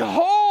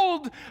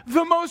behold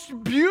the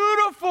most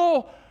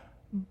beautiful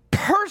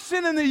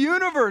person in the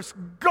universe,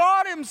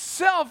 God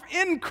himself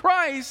in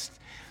Christ,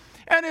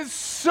 and it's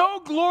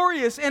so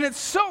glorious and it's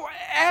so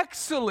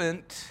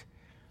excellent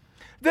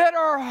that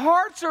our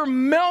hearts are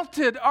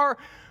melted, our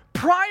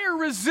prior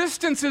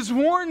resistance is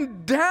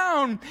worn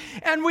down,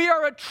 and we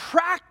are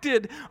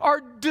attracted.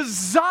 Our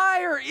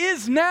desire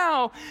is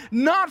now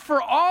not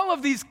for all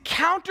of these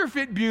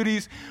counterfeit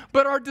beauties,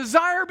 but our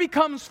desire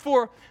becomes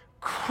for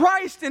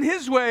Christ in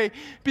his way,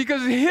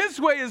 because his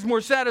way is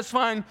more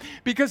satisfying,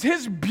 because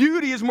his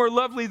beauty is more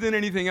lovely than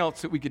anything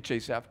else that we could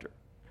chase after.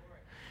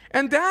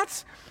 And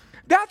that's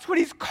what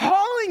he's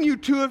calling you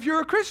to if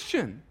you're a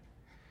Christian.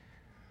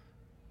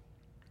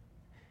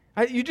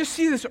 You just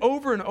see this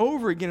over and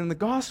over again in the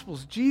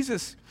Gospels.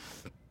 Jesus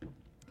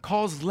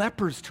calls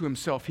lepers to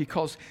himself. He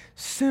calls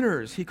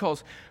sinners. He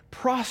calls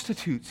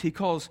prostitutes. He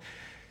calls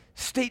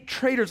state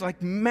traitors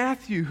like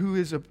Matthew, who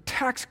is a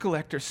tax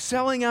collector,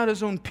 selling out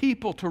his own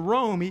people to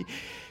Rome.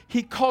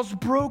 He calls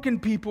broken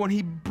people and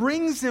he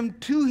brings them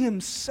to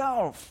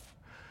himself.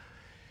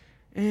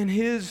 And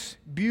his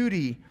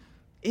beauty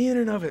in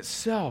and of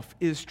itself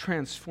is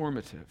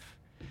transformative.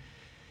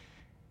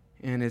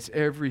 And it's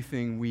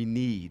everything we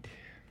need.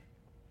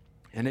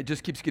 And it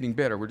just keeps getting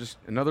better. We're just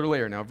another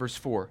layer now, verse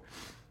 4.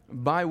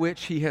 By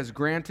which he has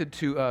granted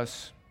to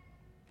us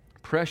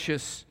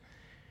precious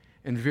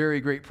and very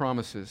great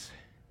promises,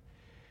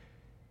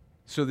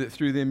 so that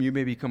through them you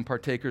may become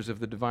partakers of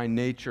the divine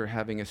nature,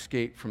 having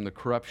escaped from the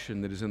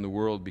corruption that is in the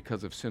world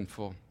because of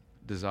sinful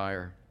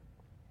desire.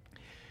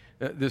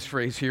 This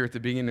phrase here at the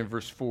beginning of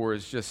verse 4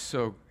 is just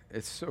so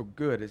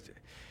good.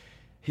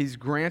 He's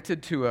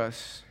granted to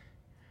us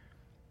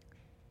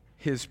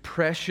his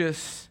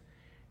precious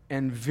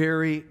and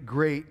very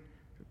great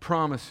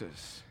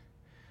promises.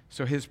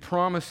 So his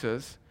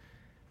promises,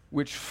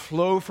 which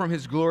flow from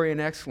his glory and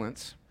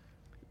excellence,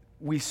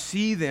 we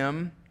see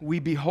them, we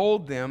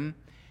behold them,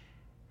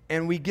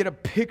 and we get a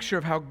picture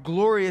of how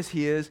glorious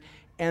he is,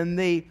 and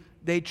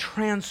they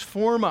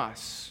transform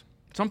us.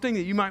 Something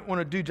that you might want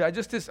to do. I've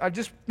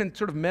just been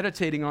sort of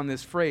meditating on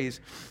this phrase,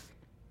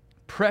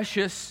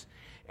 precious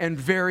and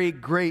very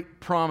great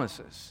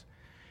promises.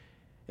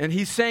 And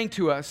he's saying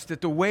to us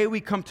that the way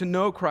we come to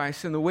know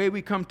Christ and the way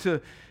we come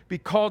to be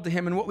called to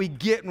him and what we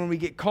get when we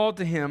get called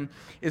to him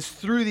is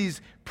through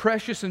these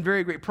precious and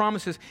very great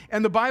promises.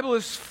 And the Bible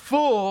is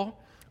full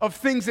of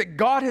things that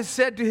God has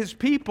said to his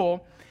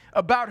people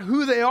about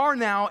who they are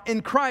now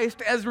in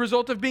Christ as a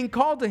result of being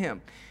called to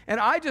him. And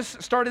I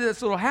just started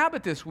this little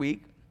habit this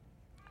week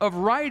of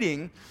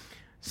writing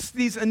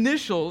these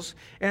initials,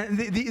 and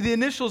the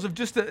initials of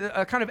just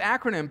a kind of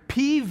acronym,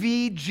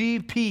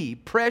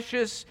 PVGP,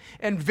 precious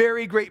and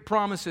very great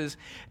promises,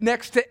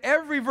 next to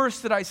every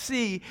verse that I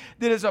see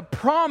that is a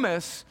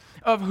promise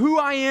of who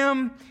I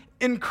am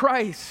in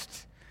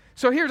Christ.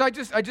 So I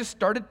just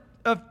started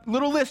a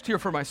little list here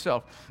for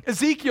myself.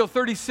 Ezekiel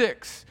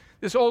 36,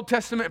 this Old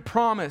Testament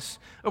promise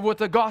of what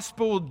the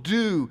gospel will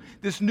do,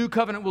 this new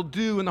covenant will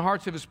do in the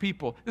hearts of his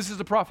people. This is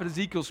the prophet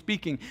Ezekiel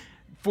speaking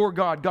for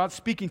God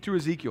speaking through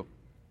Ezekiel.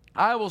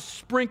 I will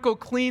sprinkle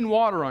clean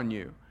water on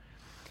you,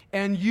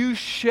 and you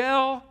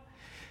shall...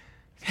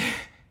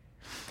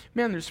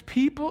 Man, there's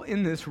people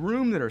in this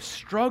room that are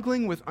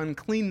struggling with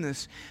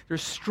uncleanness. They're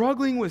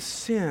struggling with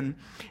sin,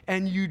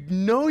 and you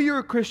know you're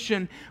a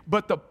Christian,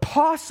 but the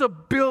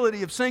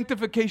possibility of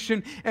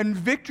sanctification and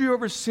victory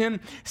over sin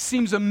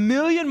seems a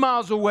million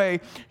miles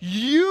away.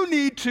 You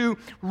need to,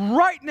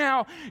 right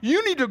now,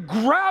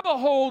 grab a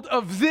hold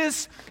of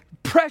this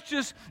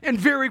precious and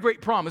very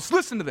great promise.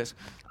 Listen to this.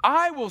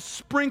 I will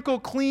sprinkle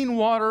clean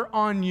water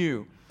on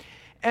you,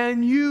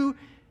 and you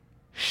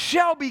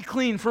shall be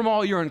clean from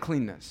all your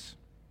uncleanness.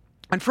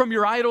 And from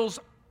your idols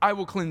I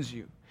will cleanse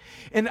you.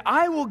 And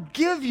I will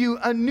give you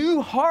a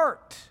new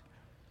heart.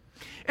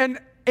 And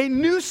a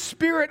new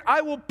spirit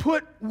I will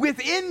put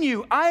within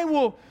you. I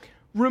will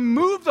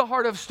remove the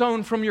heart of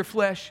stone from your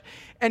flesh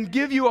and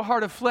give you a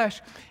heart of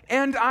flesh.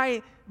 And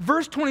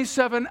verse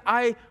 27,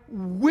 I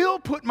will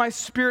put my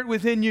spirit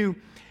within you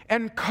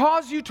and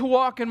cause you to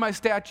walk in my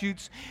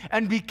statutes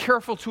and be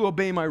careful to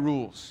obey my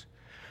rules.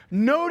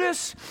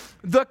 Notice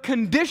the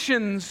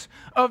conditions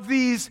of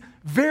these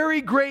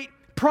very great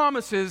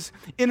promises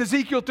in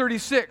Ezekiel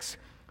 36.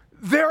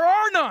 There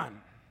are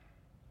none.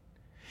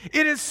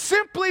 It is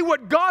simply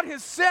what God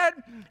has said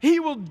He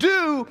will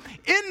do,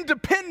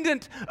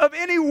 independent of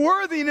any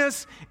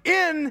worthiness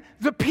in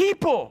the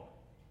people.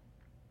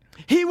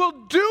 He will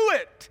do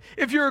it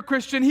if you're a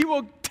Christian. He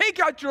will take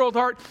out your old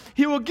heart.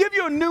 He will give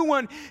you a new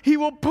one. He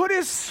will put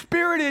His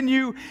Spirit in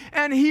you,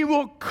 and He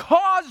will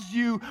cause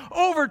you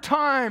over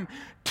time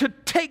to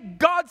take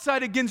God's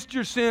side against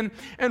your sin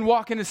and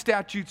walk in His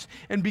statutes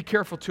and be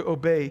careful to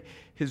obey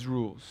His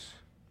rules.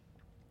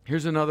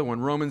 Here's another one,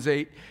 Romans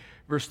 8,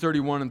 verse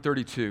 31 and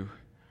 32.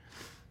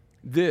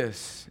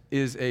 This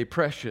is a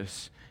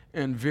precious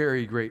and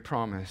very great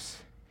promise.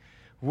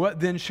 What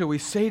then shall we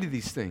say to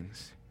these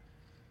things?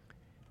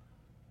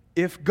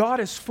 If God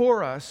is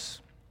for us,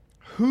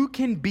 who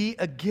can be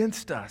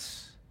against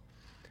us?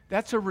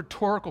 That's a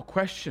rhetorical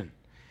question.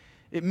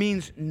 It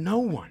means no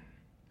one.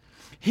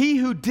 He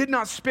who did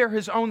not spare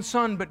His own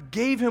Son, but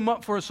gave Him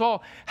up for us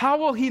all, how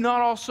will He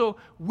not also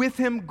with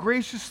Him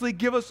graciously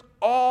give us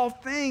all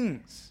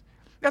things?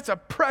 That's a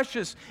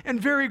precious and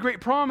very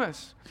great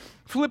promise.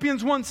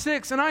 Philippians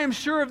 1:6, and I am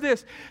sure of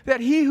this,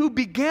 that He who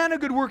began a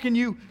good work in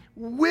you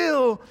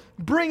will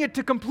bring it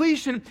to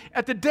completion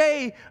at the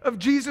day of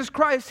Jesus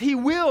Christ. He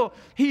will.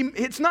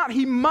 It's not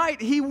He might,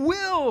 He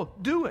will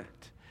do it.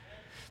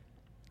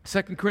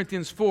 2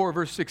 Corinthians 4,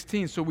 verse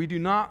 16, so we do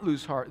not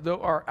lose heart.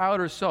 Though our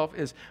outer self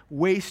is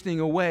wasting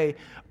away,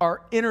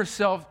 our inner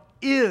self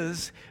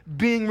is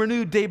being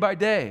renewed day by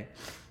day.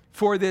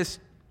 For this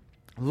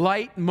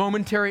light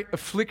momentary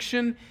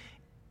affliction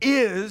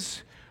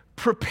is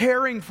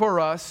preparing for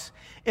us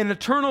an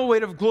eternal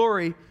weight of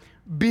glory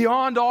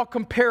beyond all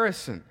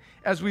comparison,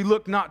 as we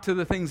look not to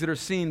the things that are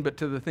seen, but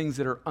to the things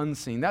that are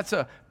unseen. That's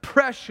a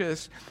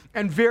precious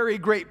and very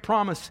great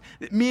promise,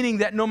 meaning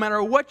that no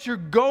matter what you're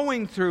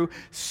going through,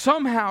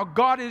 somehow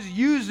God is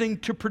using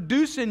to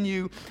produce in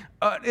you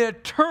an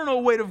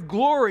eternal weight of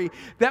glory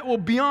that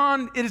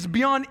is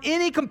beyond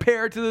any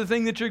compare to the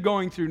thing that you're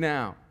going through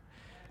now.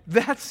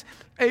 That's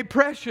a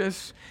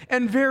precious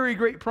and very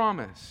great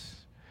promise.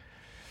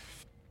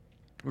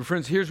 Well,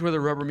 friends, here's where the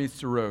rubber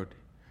meets the road.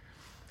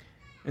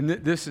 And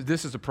this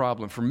is a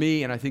problem for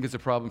me, and I think it's a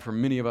problem for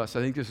many of us. I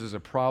think this is a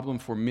problem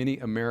for many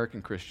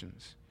American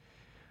Christians.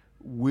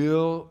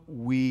 Will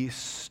we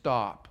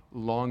stop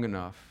long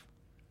enough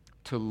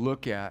to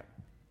look at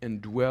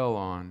and dwell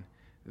on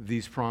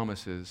these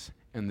promises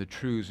and the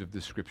truths of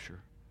this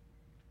Scripture?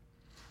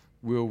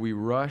 Will we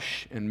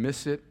rush and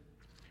miss it?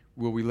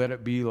 Will we let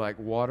it be like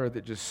water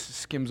that just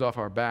skims off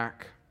our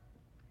back?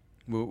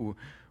 Will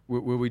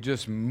we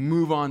just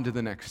move on to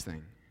the next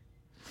thing?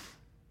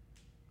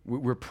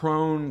 We're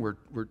prone,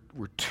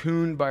 we're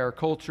tuned by our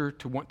culture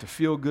to want to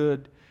feel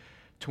good,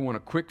 to want a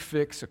quick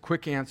fix, a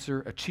quick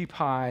answer, a cheap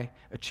high,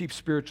 a cheap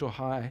spiritual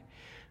high.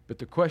 But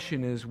the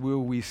question is,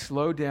 will we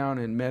slow down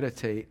and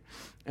meditate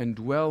and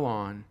dwell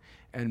on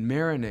and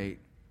marinate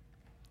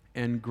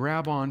and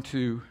grab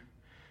onto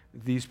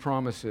these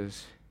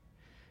promises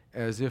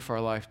as if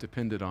our life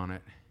depended on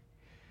it?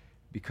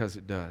 Because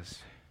it does.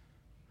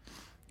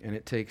 And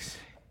it takes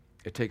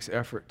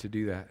effort to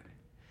do that.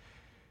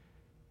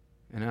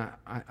 And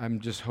I'm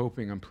just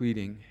hoping, I'm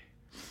pleading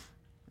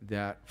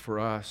that for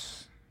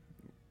us,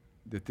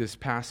 that this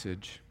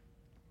passage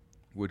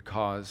would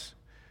cause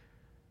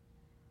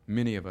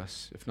many of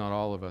us, if not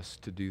all of us,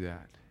 to do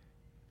that.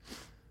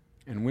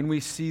 And when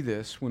we see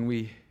this, when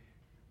we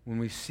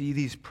see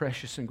these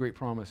precious and great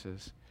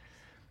promises,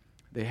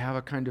 they have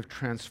a kind of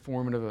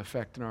transformative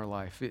effect in our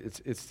life.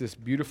 It's this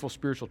beautiful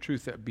spiritual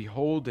truth that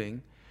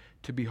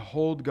to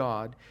behold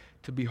God,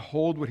 to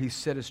behold what He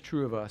said is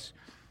true of us,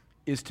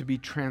 is to be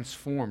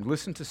transformed.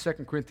 Listen to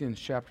 2 Corinthians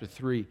chapter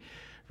 3,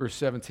 verse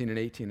 17 and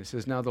 18. It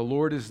says, now the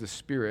Lord is the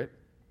Spirit,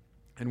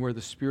 and where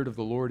the Spirit of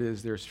the Lord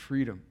is, there's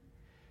freedom.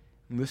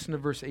 And listen to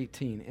verse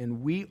 18.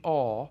 And we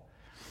all,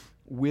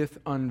 with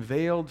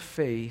unveiled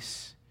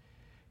face,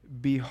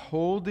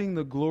 beholding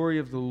the glory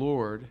of the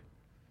Lord,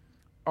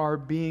 are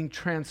being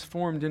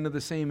transformed into the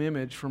same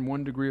image from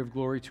one degree of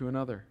glory to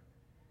another.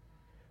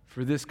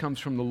 For this comes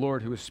from the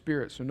Lord who is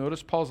Spirit. So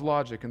notice Paul's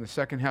logic in the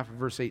second half of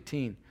verse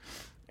 18.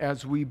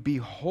 As we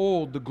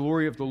behold the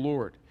glory of the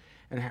Lord.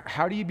 And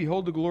how do you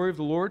behold the glory of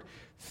the Lord?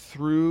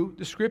 Through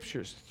the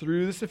Scriptures,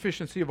 through the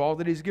sufficiency of all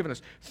that He's given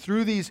us,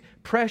 through these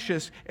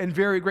precious and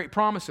very great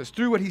promises,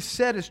 through what He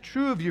said is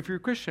true of you if you're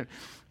a Christian.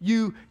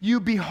 You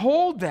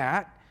behold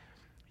that,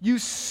 You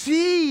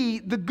see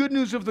the good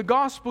news of the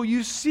gospel.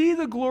 You see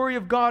the glory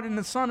of God in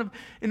His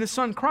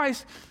Son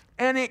Christ,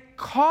 and it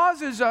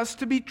causes us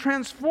to be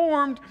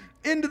transformed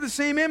into the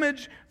same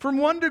image from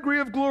one degree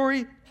of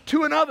glory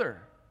to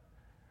another.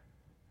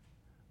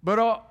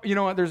 But you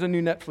know what? There's a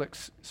new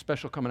Netflix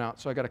special coming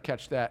out, so I got to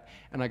catch that,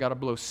 and I got to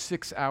blow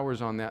 6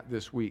 hours on that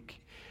this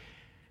week.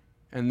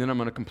 And then I'm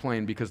going to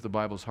complain because the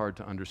Bible's hard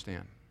to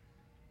understand.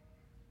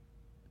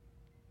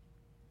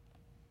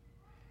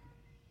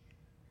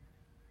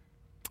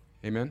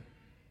 Amen?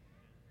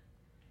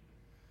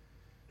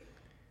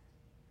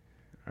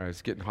 All right,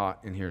 it's getting hot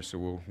in here,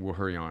 so we'll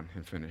hurry on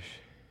and finish.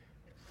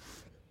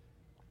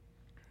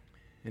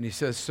 And he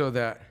says, so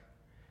that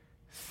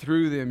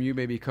through them you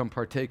may become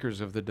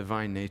partakers of the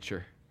divine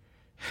nature.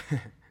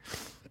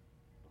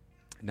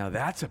 Now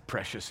that's a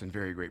precious and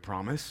very great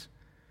promise.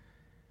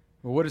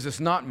 Well, what does this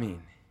not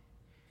mean?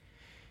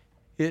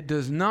 It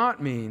does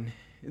not mean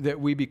that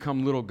we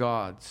become little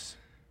gods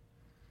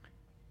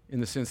in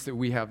the sense that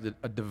we have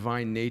a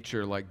divine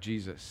nature like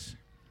Jesus.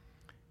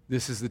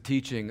 This is the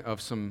teaching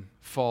of some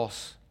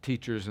false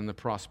teachers in the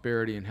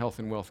prosperity and health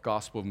and wealth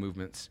gospel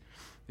movements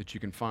that you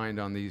can find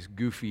on these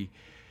goofy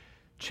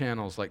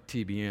channels like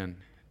TBN.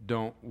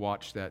 Don't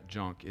watch that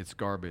junk. It's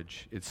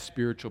garbage. It's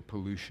spiritual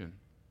pollution.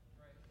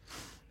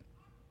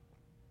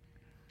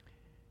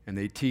 And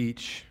they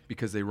teach,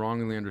 because they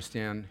wrongly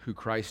understand who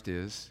Christ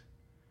is,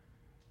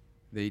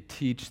 they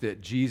teach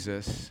that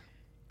Jesus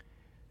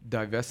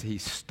he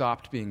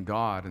stopped being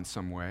God in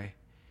some way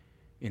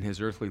in his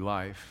earthly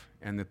life,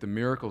 and that the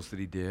miracles that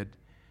he did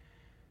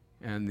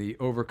and the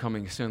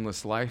overcoming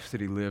sinless life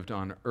that he lived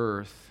on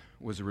earth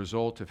was a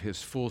result of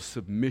his full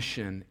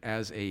submission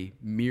as a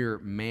mere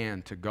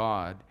man to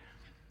God,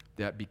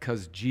 that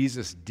because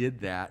Jesus did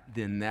that,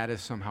 then that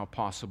is somehow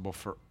possible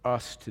for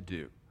us to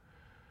do.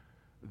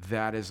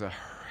 That is a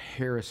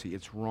heresy.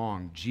 It's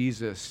wrong.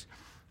 Jesus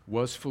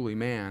was fully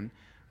man,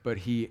 but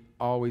he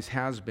always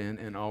has been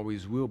and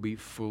always will be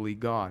fully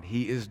God.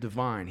 He is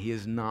divine. He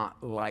is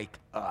not like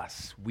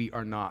us. We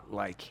are not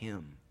like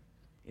him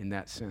in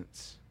that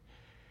sense.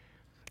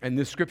 And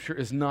this scripture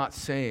is not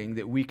saying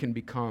that we can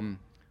become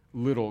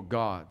little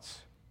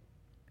gods.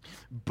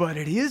 But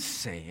it is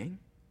saying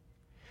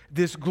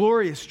this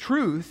glorious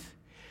truth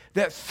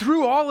that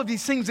through all of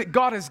these things that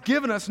God has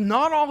given us,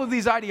 not all of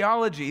these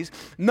ideologies,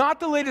 not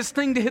the latest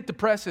thing to hit the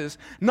presses,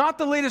 not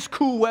the latest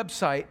cool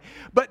website,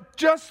 but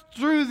just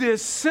through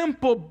this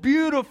simple,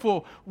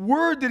 beautiful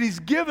word that he's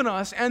given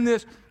us and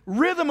this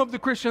rhythm of the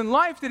Christian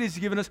life that he's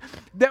given us,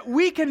 that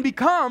we can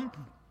become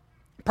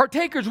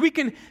partakers, we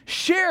can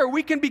share,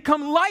 we can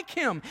become like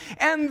him.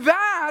 And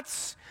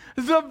that's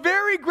the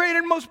very great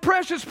and most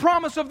precious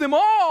promise of them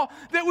all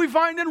that we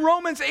find in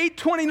Romans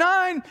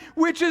 8:29,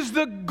 which is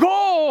the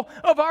goal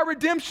of our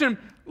redemption.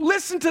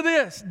 Listen to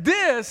this.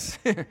 This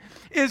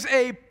is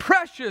a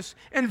precious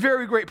and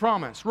very great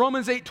promise.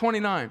 Romans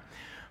 8:29.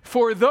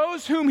 For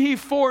those whom he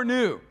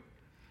foreknew,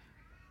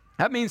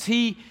 that means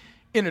he,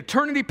 in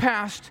eternity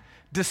past,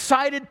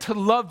 decided to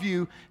love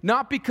you,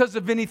 not because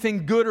of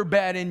anything good or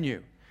bad in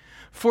you.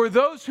 For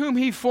those whom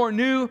he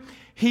foreknew,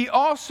 he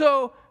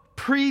also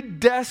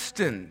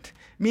predestined,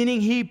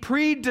 meaning he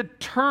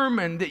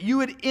predetermined that you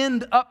would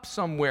end up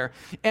somewhere.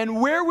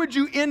 And where would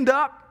you end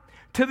up?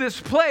 To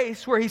this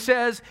place where he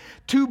says,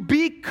 to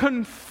be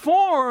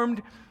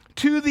conformed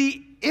to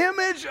the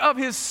image of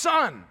his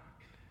Son.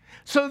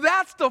 So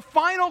that's the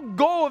final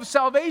goal of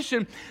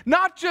salvation,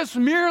 not just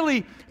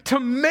merely to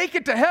make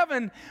it to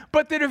heaven,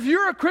 but that if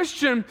you're a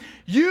Christian,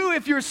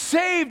 if you're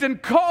saved and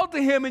called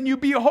to him and you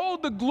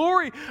behold the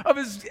glory of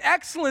his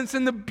excellence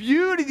and the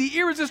beauty, the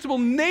irresistible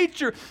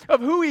nature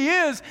of who he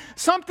is,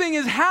 something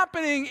is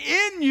happening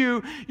in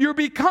you. You're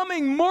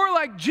becoming more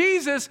like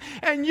Jesus,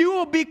 and you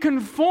will be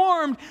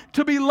conformed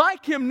to be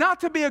like him,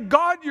 not to be a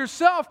God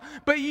yourself,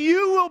 but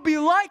you will be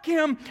like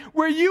him,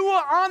 where you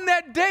will on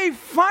that day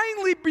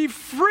finally be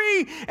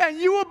free and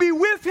you will be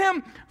with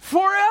him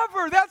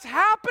forever. That's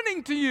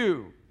happening to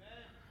you.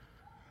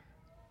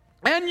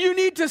 And you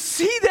need to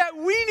see that.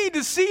 We need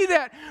to see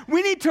that.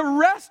 We need to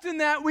rest in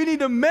that. We need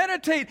to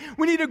meditate.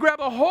 We need to grab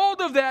a hold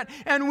of that.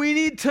 And we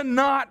need to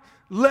not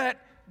let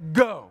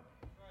go.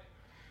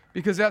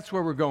 Because that's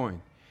where we're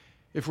going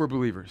if we're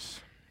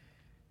believers.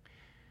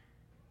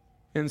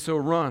 And so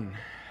run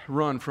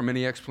from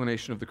any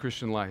explanation of the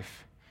Christian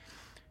life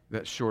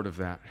that's short of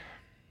that.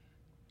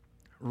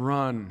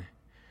 Run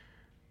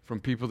from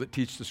people that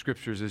teach the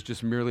scriptures as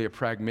just merely a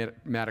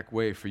pragmatic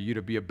way for you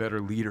to be a better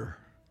leader,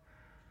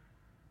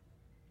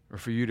 or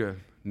for you to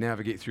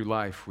navigate through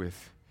life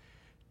with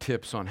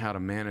tips on how to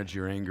manage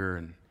your anger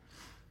and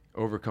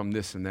overcome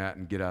this and that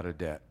and get out of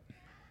debt.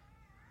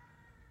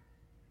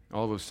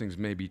 All those things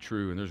may be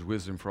true, and there's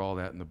wisdom for all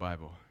that in the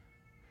Bible.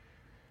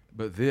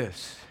 But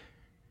this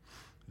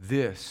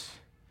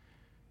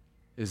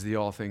is the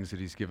all things that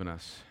he's given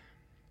us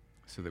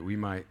so that we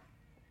might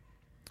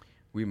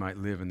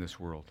live in this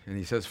world. And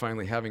he says,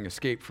 finally, having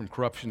escaped from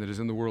corruption that is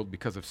in the world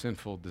because of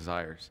sinful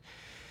desires.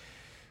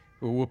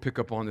 Well, we'll pick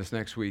up on this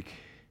next week.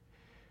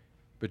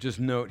 But just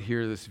note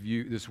here this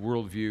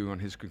worldview on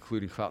his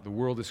concluding thought. The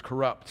world is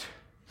corrupt.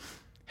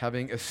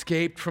 Having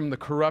escaped from the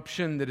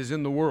corruption that is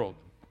in the world.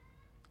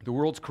 The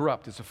world's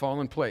corrupt. It's a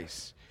fallen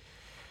place.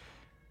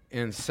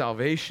 And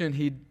salvation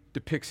he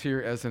depicts here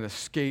as an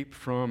escape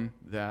from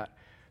that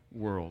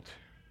world.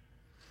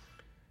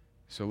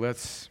 So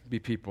let's be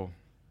people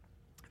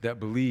that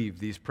believe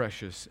these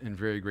precious and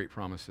very great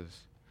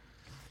promises.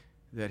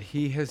 That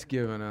he has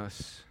given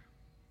us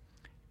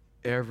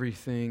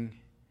everything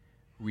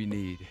we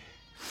need.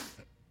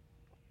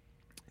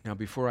 Now,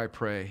 before I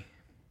pray,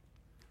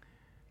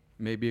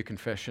 maybe a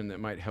confession that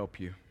might help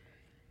you.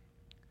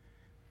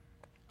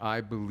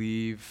 I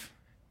believe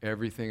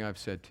everything I've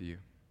said to you,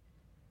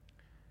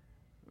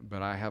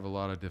 but I have a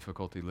lot of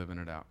difficulty living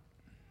it out.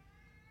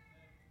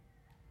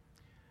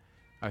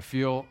 I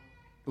feel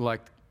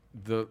like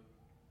the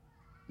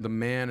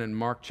man in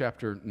Mark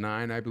chapter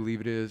 9, I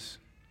believe it is,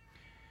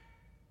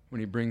 when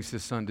he brings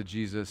his son to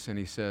Jesus and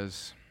he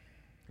says,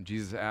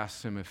 Jesus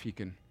asks him if he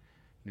can,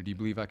 do you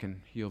believe I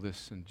can heal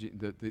this? And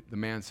the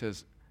man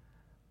says,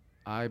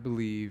 I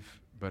believe,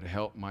 but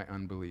help my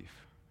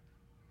unbelief.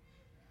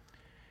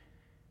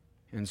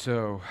 And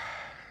so,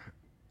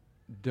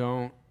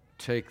 don't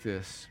take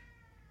this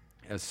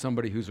as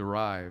somebody who's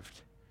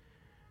arrived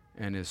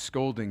and is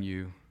scolding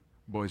you,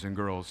 boys and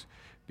girls,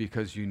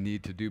 because you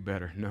need to do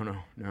better. No.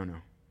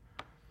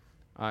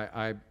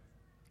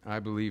 I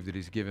believe that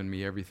he's given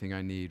me everything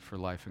I need for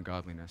life and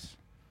godliness.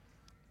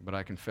 But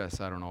I confess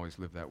I don't always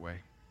live that way.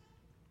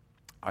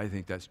 I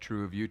think that's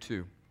true of you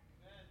too,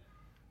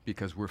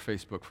 because we're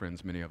Facebook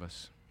friends, many of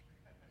us.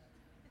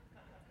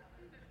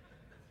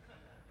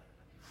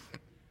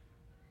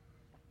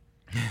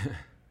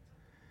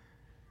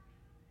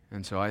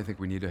 And so I think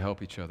we need to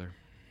help each other.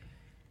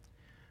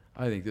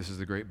 I think this is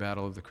the great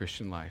battle of the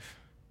Christian life,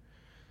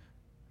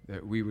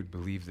 that we would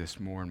believe this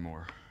more and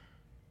more.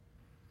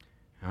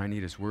 I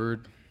need his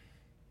word.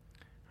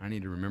 I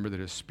need to remember that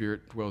his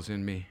spirit dwells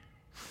in me,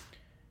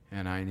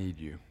 and I need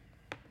you.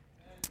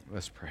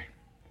 Let's pray.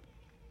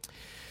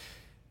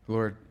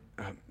 Lord,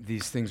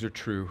 these things are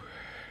true,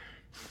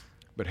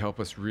 but help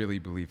us really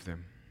believe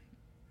them.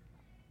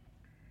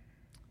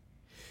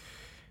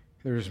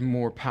 There's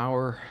more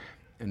power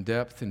and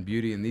depth and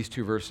beauty in these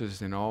two verses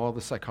than all the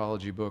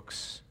psychology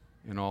books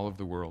in all of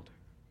the world.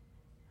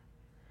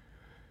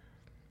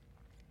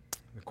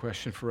 The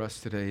question for us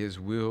today is,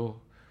 will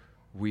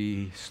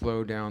we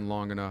slow down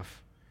long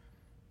enough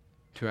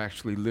to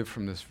actually live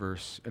from this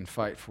verse and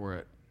fight for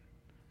it?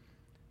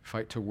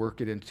 Fight to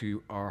work it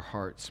into our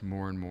hearts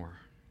more and more.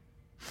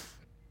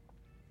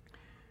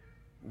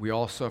 We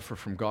all suffer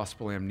from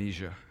gospel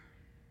amnesia.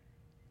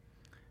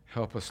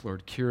 Help us,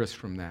 Lord. Cure us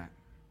from that.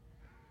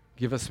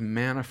 Give us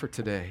manna for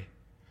today,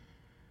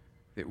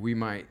 that we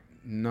might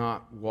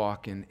not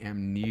walk in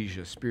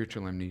amnesia,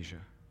 spiritual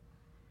amnesia.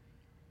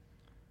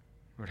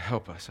 Lord,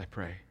 help us, I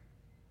pray.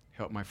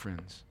 Help my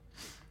friends.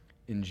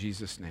 In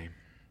Jesus' name,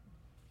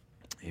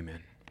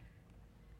 amen.